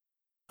fine.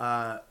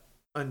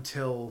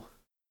 Until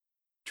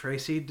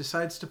Tracy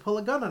decides to pull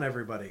a gun on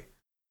everybody.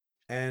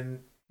 And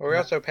we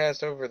also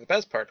passed over the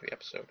best part of the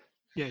episode.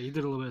 Yeah, you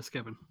did a little bit of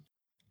skipping.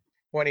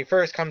 When he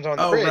first comes on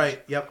the bridge.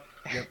 Right. Yep.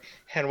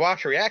 And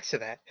Wash reacts to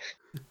that.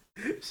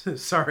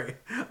 Sorry,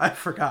 I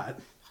forgot.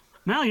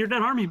 Now your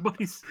dead army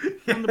buddies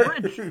on the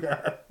bridge.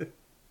 Yeah.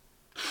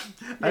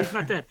 He's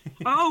not dead.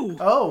 Oh,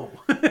 Oh.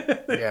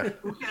 Yeah.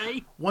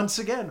 okay. Once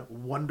again,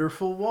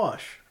 wonderful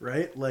Wash,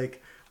 right?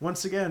 Like,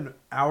 once again,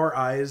 our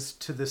eyes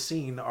to the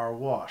scene are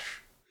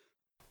Wash.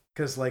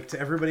 Because, like, to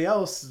everybody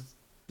else,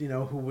 you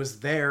know, who was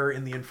there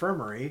in the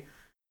infirmary,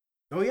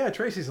 oh yeah,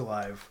 Tracy's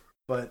alive.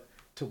 But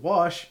to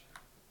Wash,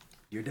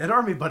 your dead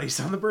army buddy's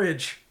on the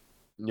bridge.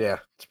 Yeah,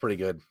 it's pretty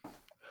good.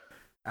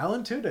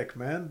 Alan Tudyk,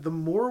 man. The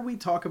more we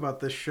talk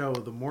about this show,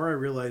 the more I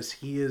realize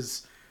he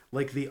is,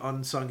 like, the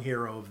unsung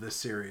hero of this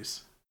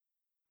series.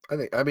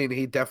 I mean,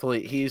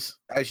 he's,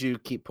 as you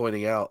keep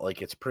pointing out,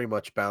 like, it's pretty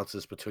much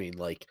bounces between,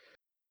 like,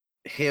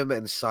 him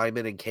and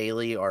Simon and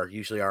Kaylee are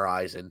usually our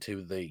eyes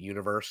into the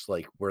universe.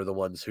 Like, we're the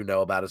ones who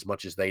know about as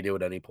much as they do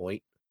at any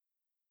point.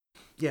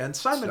 Yeah, and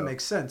Simon So-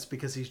 makes sense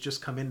because he's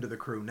just come into the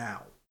crew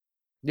now.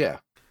 Yeah.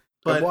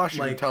 But, And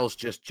Washington like, Tells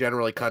just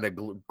generally kind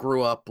of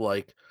grew up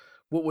like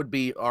what would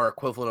be our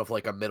equivalent of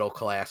like a middle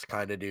class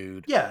kind of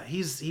dude. yeah,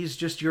 he's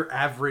just your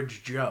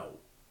average Joe.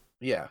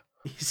 Yeah.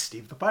 He's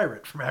Steve the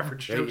Pirate from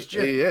Average He, Joe's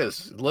Gym. he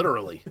is,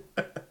 literally.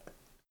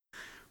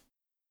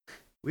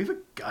 We have a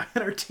guy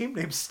on our team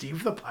named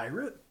Steve the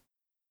Pirate?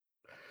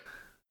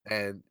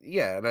 And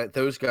yeah, and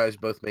those guys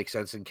both make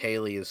sense. And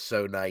Kaylee is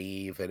so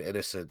naive and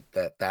innocent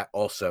that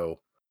also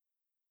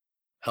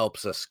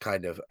helps us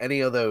kind of.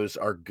 Any of those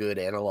are good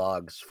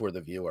analogs for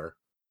the viewer.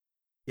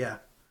 Yeah.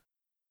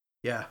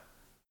 Yeah.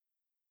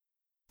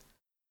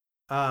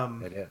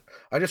 And yeah,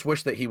 I just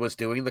wish that he was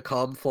doing the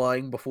calm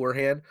flying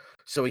beforehand,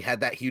 so he had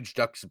that huge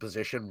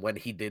juxtaposition when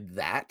he did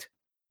that.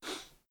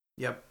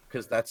 Yep.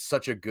 Because that's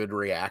such a good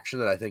reaction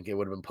that I think it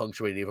would have been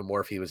punctuated even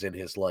more if he was in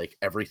his like,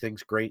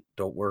 everything's great,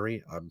 don't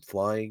worry, I'm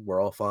flying, we're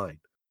all fine.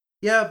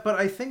 Yeah, but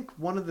I think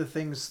one of the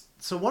things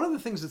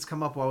that's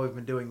come up while we've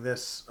been doing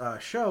this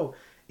show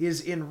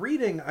is in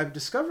reading, I've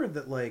discovered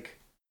that, like,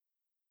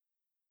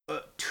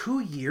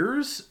 2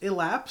 years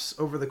elapse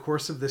over the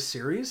course of this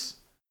series,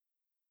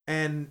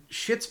 and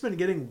shit's been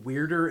getting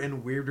weirder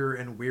and weirder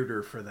and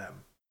weirder for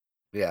them.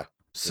 Yeah.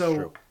 So,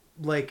 true.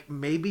 like,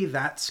 maybe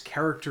that's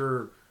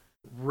character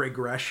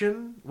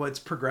regression, what's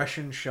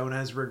progression shown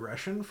as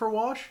regression for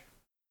Wash,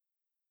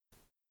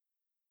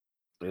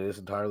 It is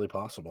entirely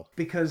possible.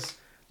 because,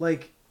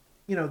 like,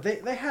 you know,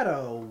 they had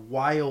a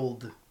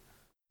wild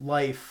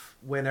life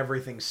when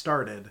everything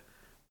started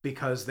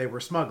because they were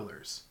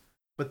smugglers,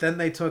 but then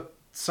they took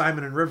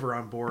Simon and River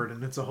on board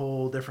and it's a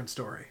whole different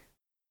story.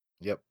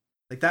 Yep.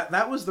 Like,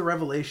 that was the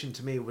revelation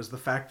to me, was the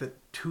fact that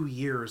 2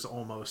 years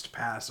almost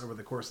pass over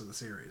the course of the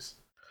series.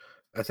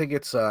 I think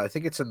it's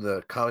in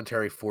the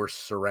commentary for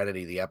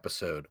Serenity, the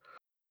episode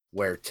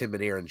where Tim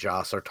Minear and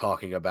Joss are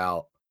talking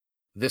about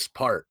this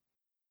part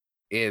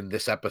in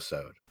this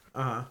episode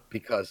Uh-huh.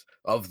 because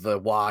of the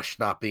Wash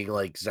not being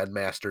like Zen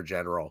Master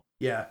General.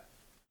 Yeah.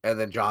 And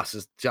then Joss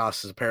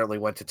apparently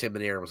went to Tim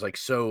Minear and was like,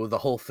 so the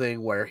whole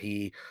thing where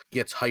he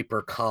gets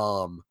hyper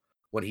calm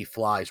when he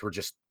flies, we're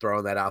just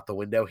throwing that out the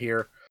window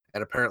here.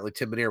 And apparently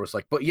Tim Minear was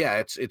like, but yeah,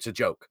 it's a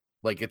joke.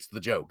 Like, it's the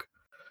joke.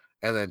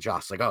 And then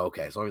Joss like, oh,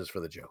 okay, as long as it's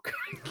for the joke.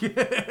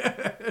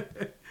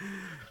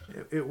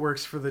 It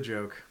works for the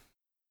joke.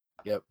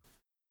 Yep.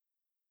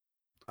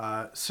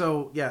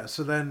 So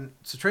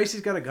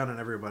Tracy's got a gun on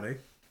everybody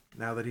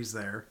now that he's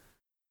there,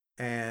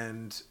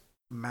 and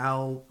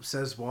Mal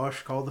says,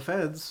 Wash, call the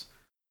feds,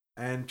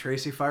 and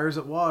Tracy fires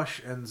at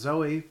Wash, and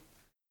Zoe,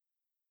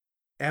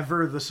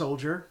 ever the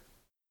soldier,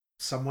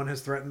 someone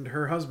has threatened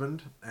her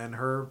husband and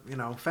her, you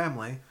know,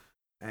 family,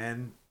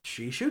 and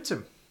she shoots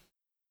him.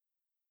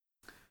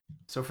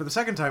 So for the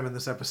second time in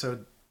this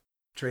episode,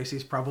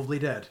 Tracy's probably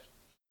dead.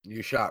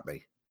 You shot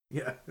me.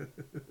 Yeah.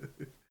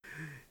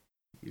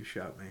 You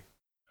shot me.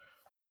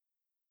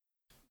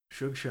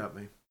 Shug shot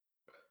me.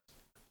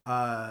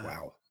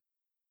 Wow.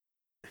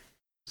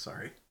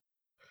 Sorry.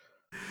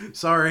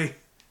 Sorry.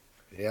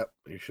 Yep,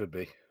 you should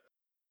be.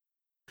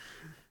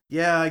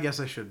 Yeah, I guess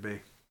I should be.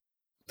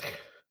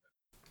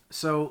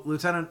 So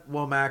Lieutenant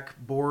Womack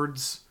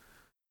boards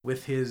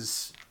with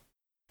his,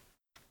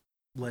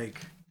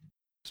 like,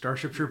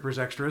 Starship Troopers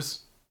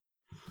extras,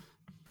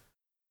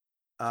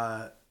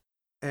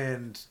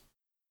 and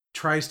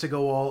tries to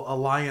go all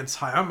Alliance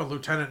high. I'm a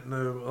lieutenant in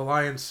the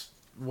Alliance,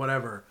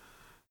 whatever.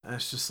 And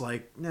it's just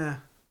like, nah.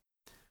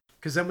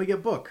 Because then we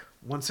get Book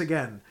once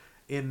again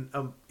in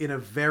a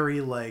very,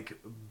 like,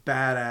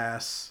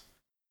 badass,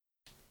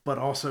 but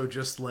also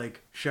just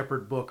like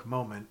Shepherd Book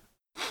moment.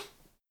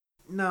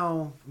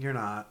 No, you're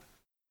not.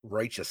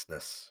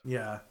 Righteousness.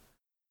 Yeah.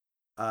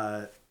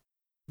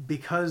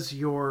 Because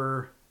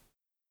you're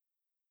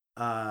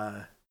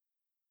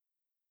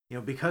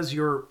because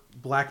you're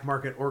black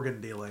market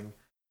organ dealing,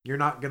 you're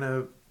not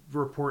gonna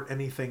report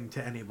anything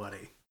to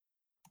anybody.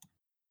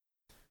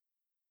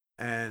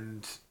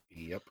 And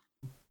Yep.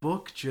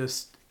 Book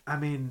just, I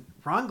mean,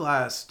 Ron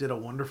Glass did a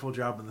wonderful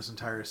job in this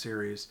entire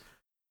series,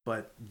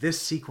 but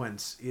this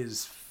sequence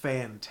is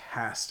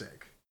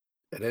fantastic.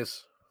 It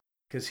is.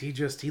 Because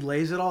he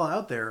lays it all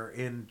out there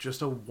in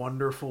just a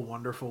wonderful,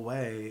 wonderful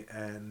way,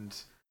 and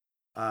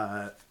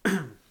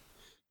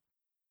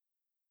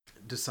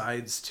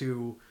decides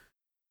to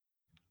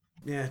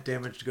Yeah,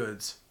 damaged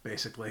goods,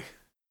 basically.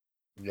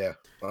 Yeah.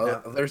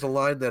 Well, there's a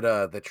line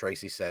that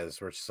Tracy says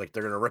where it's just like,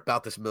 they're gonna rip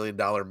out this $1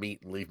 million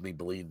meat and leave me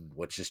bleeding,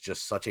 which is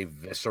just such a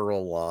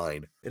visceral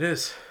line. It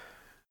is.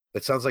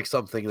 It sounds like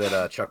something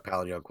that Chuck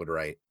Palahniuk would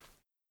write.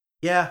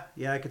 Yeah,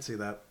 I could see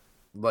that.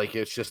 Like,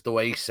 it's just the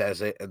way he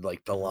says it, and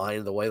like the way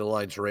the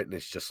line's written,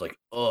 it's just like,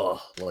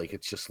 ugh, like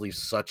it just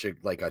leaves such a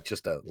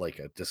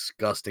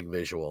disgusting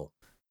visual.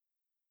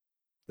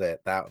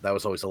 That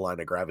was always a line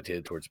I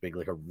gravitated towards being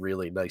like a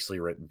really nicely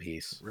written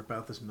piece. Rip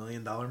out this $1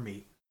 million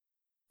meat.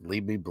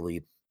 Leave me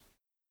bleed.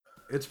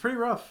 It's pretty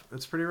rough.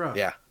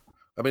 Yeah,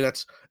 I mean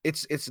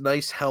it's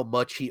nice how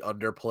much he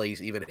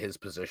underplays even his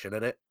position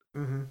in it.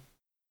 Mm-hmm.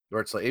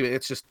 Where it's like,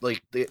 it's just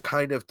like it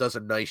kind of does a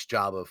nice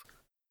job of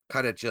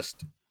kind of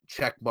just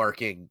check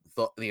marking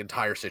the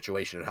entire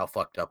situation and how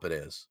fucked up it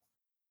is,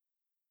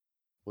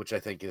 which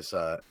I think is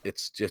it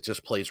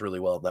just plays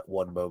really well in that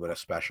one moment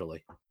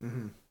especially.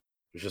 Mm-hmm.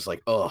 It's just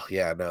like, oh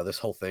yeah, no, this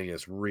whole thing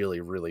is really,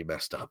 really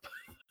messed up.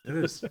 It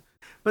is.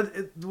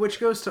 But which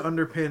goes to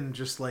underpin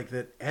just like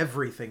that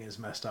everything is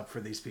messed up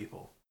for these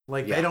people.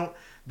 Like they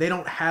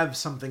don't have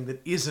something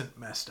that isn't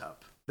messed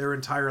up. Their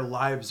entire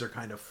lives are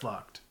kind of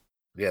fucked.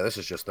 Yeah, this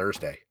is just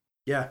Thursday.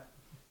 Yeah.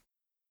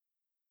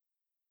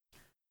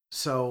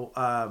 So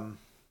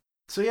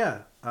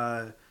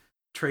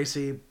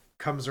Tracy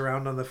comes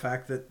around on the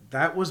fact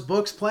that was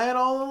Book's plan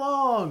all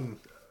along.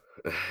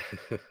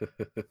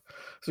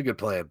 It's a good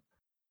plan.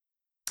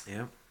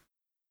 Yeah.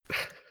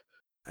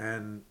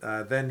 And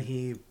then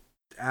he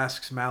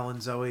asks Mal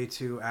and Zoe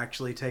to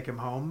actually take him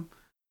home,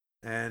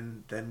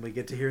 and then we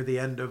get to hear the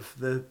end of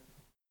the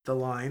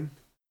line.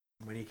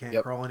 When you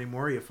can't crawl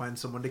anymore, you find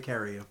someone to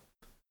carry you.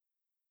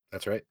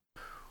 That's right.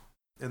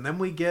 And then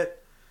we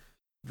get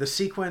the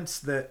sequence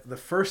that the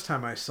first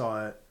time I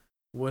saw it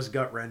was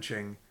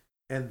gut-wrenching,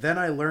 and then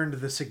I learned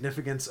the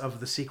significance of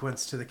the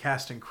sequence to the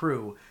cast and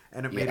crew,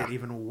 and it made it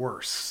even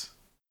worse.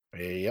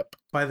 Yep.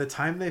 By the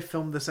time they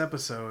filmed this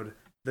episode,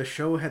 the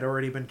show had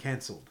already been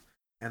canceled,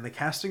 and the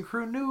cast and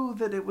crew knew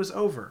that it was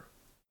over.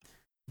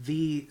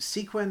 The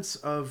sequence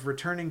of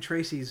returning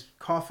Tracy's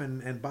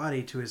coffin and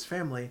body to his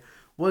family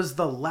was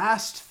the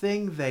last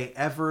thing they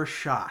ever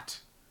shot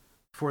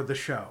for the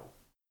show.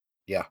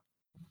 Yeah.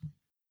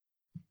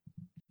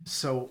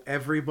 So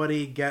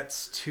everybody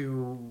gets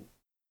to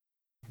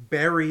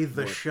bury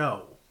the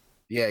show.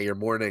 Yeah, you're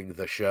mourning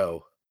the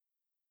show.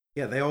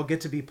 Yeah, they all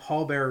get to be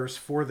pallbearers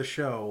for the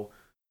show,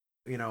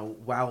 you know,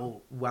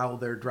 while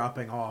they're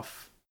dropping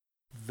off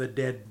the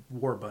dead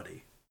war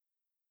buddy.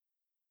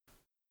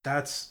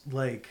 That's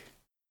like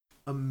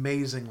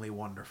amazingly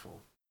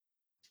wonderful.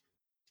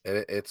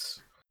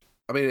 It's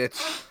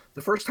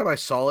the first time I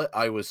saw it,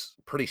 I was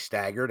pretty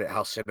staggered at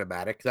how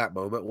cinematic that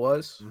moment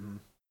was. Mm-hmm.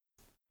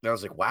 And I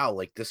was like, wow,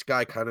 like this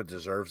guy kind of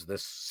deserves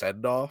this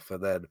send off.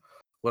 And then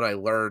when I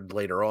learned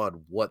later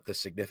on what the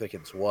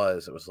significance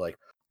was, it was like,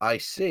 I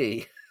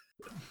see.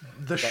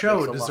 The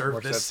show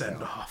deserved this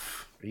send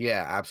off.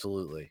 Yeah,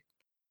 absolutely.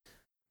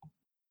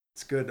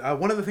 It's good.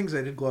 One of the things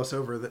I did gloss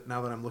over that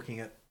now that I'm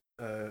looking at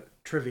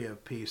trivia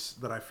piece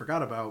that I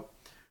forgot about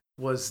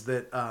was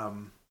that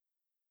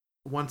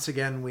once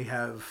again we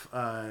have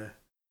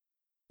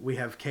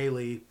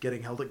Kaylee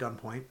getting held at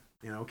gunpoint.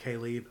 You know,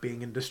 Kaylee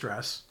being in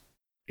distress.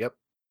 Yep.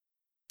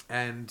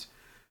 And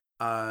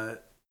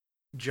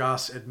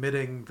Joss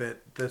admitting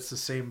that that's the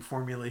same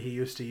formula he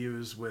used to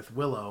use with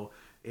Willow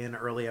in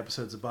early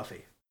episodes of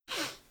Buffy.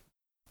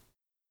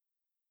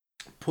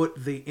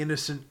 Put the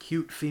innocent,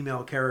 cute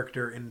female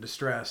character in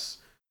distress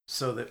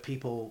so that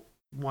people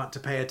want to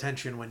pay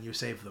attention when you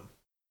save them.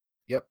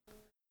 Yep.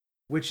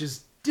 Which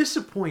is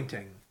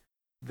disappointing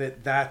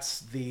that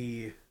that's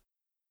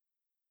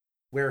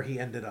where he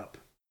ended up.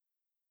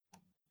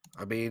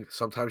 I mean,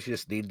 sometimes you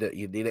just need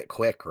it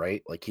quick,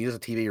 right? Like, he's a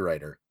TV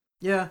writer.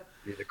 Yeah.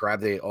 You need to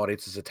grab the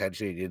audience's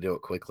attention. You need to do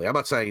it quickly. I'm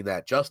not saying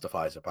that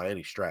justifies it by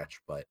any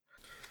stretch, but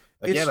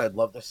again, I'd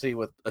love to see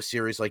what a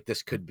series like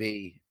this could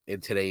be in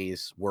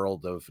today's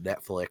world of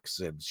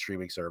Netflix and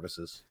streaming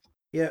services.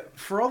 Yeah,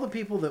 for all the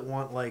people that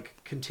want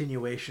like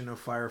continuation of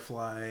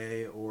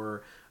Firefly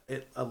or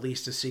at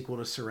least a sequel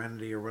to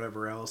Serenity or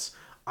whatever else,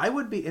 I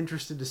would be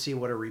interested to see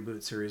what a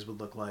reboot series would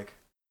look like.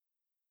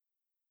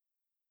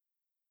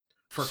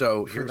 For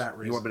that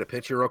reason. You want me to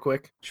pitch you real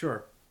quick?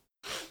 Sure.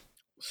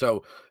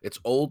 So it's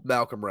old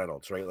Malcolm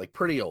Reynolds, right? Like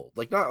pretty old,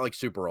 like not like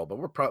super old, but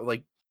we're probably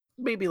like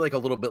maybe like a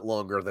little bit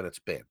longer than it's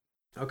been.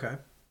 Okay.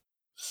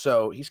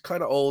 So he's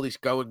kind of old. He's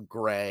going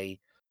gray.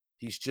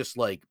 He's just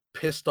like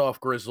pissed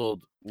off,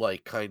 grizzled,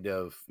 like kind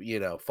of,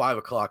 5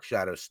 o'clock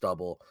shadow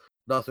stubble.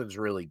 Nothing's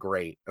really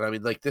great. And I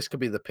mean, like this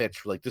could be the pitch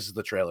for like, this is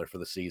the trailer for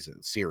the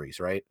series,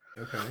 right?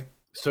 Okay.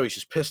 So he's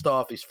just pissed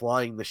off. He's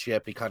flying the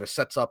ship. He kind of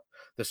sets up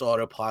this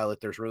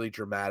autopilot. There's really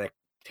dramatic,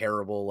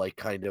 terrible, like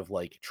kind of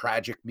like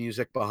tragic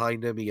music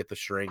behind him. You get the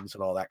strings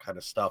and all that kind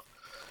of stuff.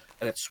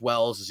 And it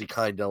swells as he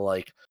kind of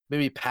like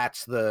maybe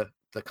pats the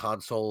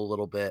console a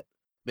little bit.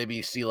 Maybe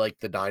you see like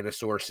the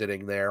dinosaur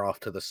sitting there off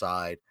to the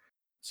side.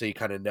 So you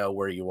kind of know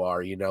where you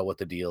are. You know what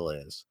the deal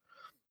is.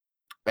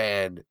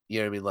 And, you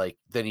know what I mean? Like,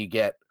 then you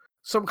get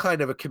some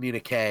kind of a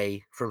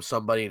communique from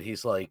somebody, and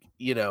he's like,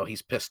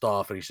 he's pissed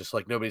off, and he's just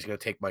like, nobody's gonna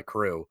take my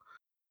crew.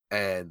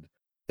 And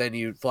then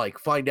you like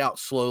find out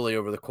slowly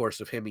over the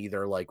course of him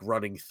either like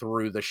running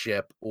through the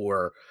ship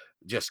or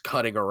just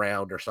cutting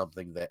around or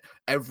something that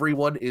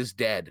everyone is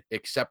dead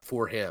except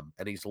for him,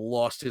 and he's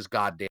lost his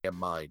goddamn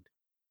mind,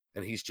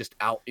 and he's just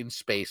out in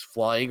space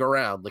flying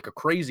around like a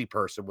crazy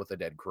person with a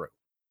dead crew.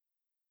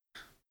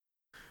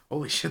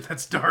 Holy shit,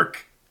 that's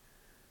dark.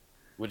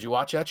 Would you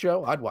watch that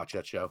show? I'd watch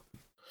that show.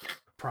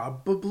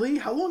 Probably.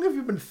 How long have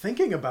you been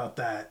thinking about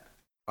that?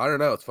 I don't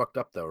know. It's fucked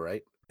up though,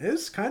 right?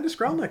 It's kind of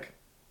Skrelnik.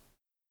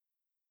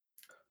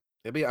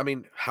 Maybe, I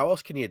mean, how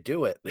else can you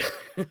do it?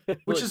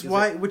 Which is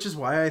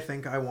why I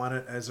think I want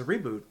it as a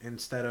reboot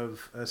instead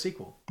of a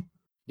sequel.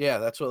 Yeah,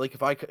 that's what, like,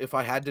 if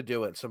I had to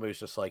do it, somebody's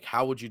just like,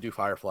 how would you do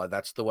Firefly?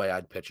 That's the way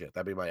I'd pitch it.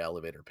 That'd be my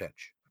elevator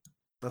pitch.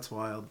 That's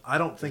wild. I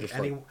don't think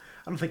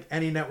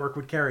any network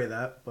would carry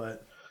that,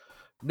 but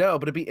no,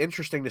 but it'd be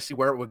interesting to see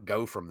where it would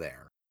go from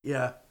there.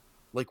 Yeah.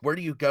 Like, where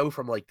do you go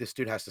from, like, this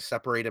dude has to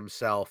separate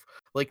himself?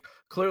 Like,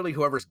 clearly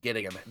whoever's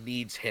getting him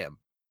needs him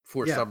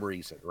for some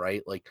reason,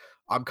 right? Like,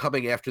 I'm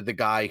coming after the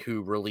guy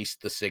who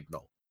released the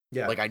signal.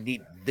 Yeah. Like, I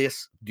need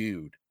this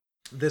dude.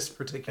 This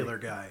particular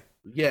guy.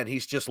 Yeah, and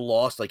he's just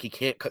lost. Like, he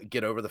can't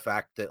get over the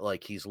fact that,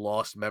 like, he's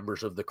lost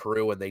members of the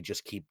crew and they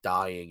just keep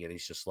dying. And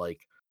he's just, like,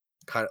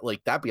 kind of,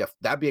 like,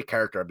 that'd be a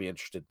character I'd be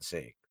interested in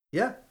seeing.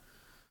 Yeah.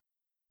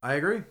 I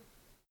agree.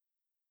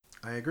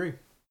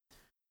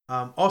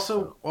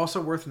 Also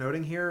worth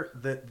noting here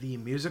that the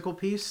musical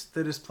piece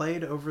that is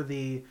played over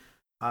the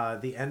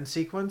end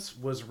sequence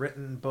was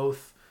written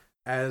both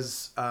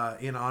as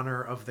in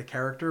honor of the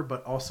character,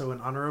 but also in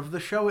honor of the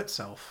show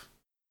itself.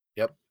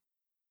 Yep.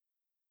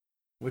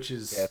 Which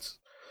is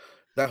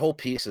that whole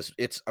piece is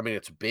it's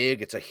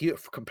big. It's a huge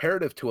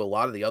comparative to a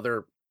lot of the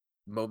other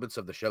moments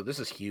of the show. This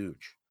is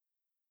huge.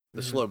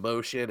 The slow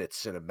motion,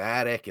 it's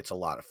cinematic. It's a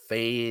lot of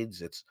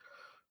fades. It's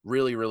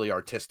really, really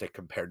artistic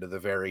compared to the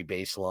very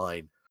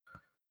baseline.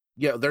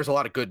 Yeah, there's a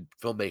lot of good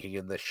filmmaking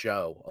in this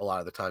show a lot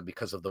of the time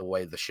because of the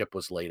way the ship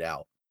was laid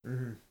out.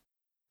 Mm-hmm.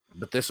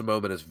 But this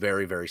moment is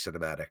very, very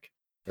cinematic,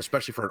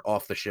 especially for an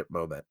off-the-ship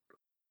moment.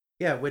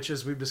 Yeah, which,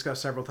 as we've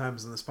discussed several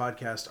times in this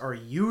podcast, are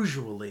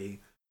usually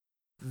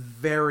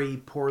very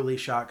poorly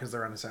shot because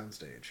they're on a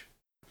soundstage.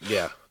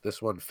 Yeah, this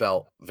one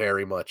felt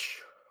very much...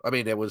 I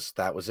mean, that was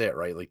it,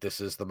 right? Like, this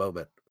is the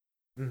moment.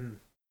 Mm-hmm.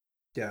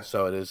 Yeah.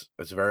 So it's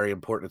very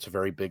important. It's a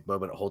very big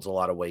moment. It holds a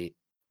lot of weight,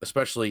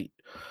 especially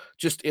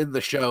just in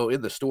the show,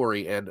 in the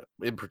story, and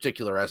in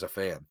particular as a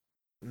fan.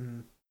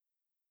 Mm-hmm.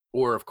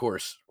 Or, of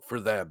course,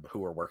 for them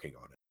who are working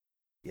on it.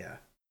 Yeah.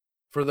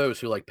 For those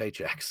who like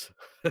paychecks.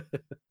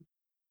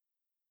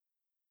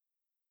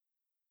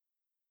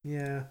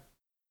 Yeah.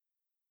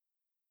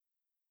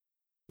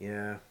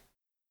 Yeah.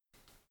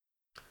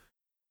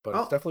 But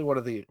it's definitely one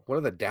of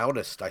the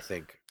downest, I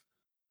think,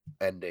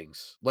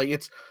 endings. Like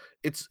it's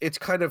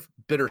kind of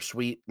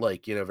bittersweet,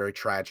 like, very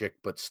tragic,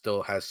 but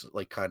still has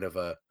like kind of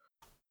a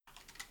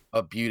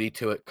beauty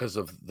to it because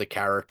of the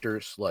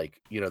characters.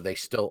 Like, they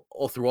still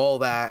through all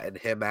that and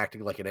him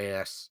acting like an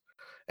ass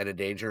and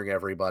endangering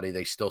everybody,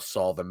 they still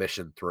saw the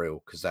mission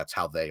through because that's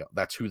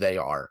who they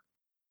are.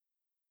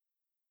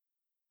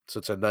 So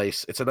it's a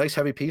nice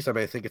heavy piece. I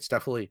mean, I think it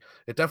definitely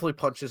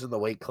punches in the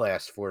weight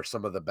class for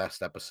some of the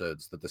best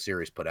episodes that the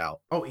series put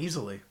out. Oh,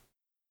 easily.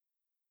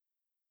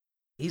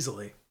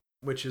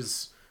 Which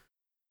is,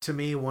 to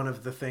me, one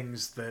of the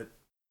things that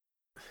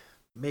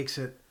makes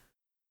it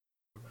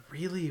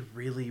really,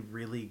 really,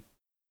 really,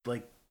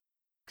 like,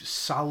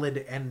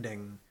 solid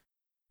ending.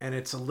 And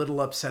it's a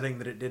little upsetting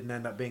that it didn't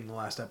end up being the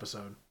last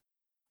episode.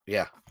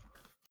 Yeah.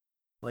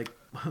 Like,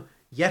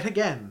 yet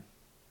again,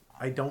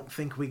 I don't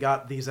think we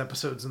got these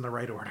episodes in the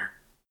right order.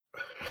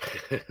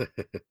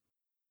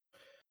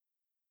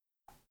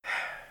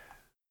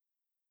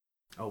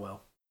 Oh,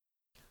 well.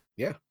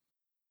 Yeah.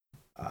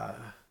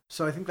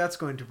 So I think that's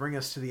going to bring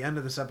us to the end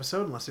of this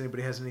episode, unless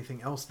anybody has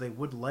anything else they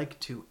would like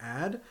to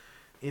add.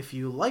 If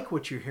you like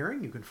what you're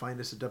hearing, you can find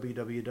us at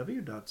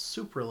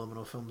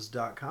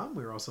www.superliminalfilms.com.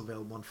 We're also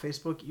available on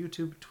Facebook,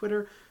 YouTube,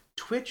 Twitter,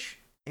 Twitch,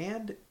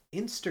 and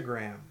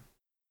Instagram.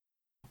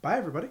 Bye,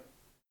 everybody.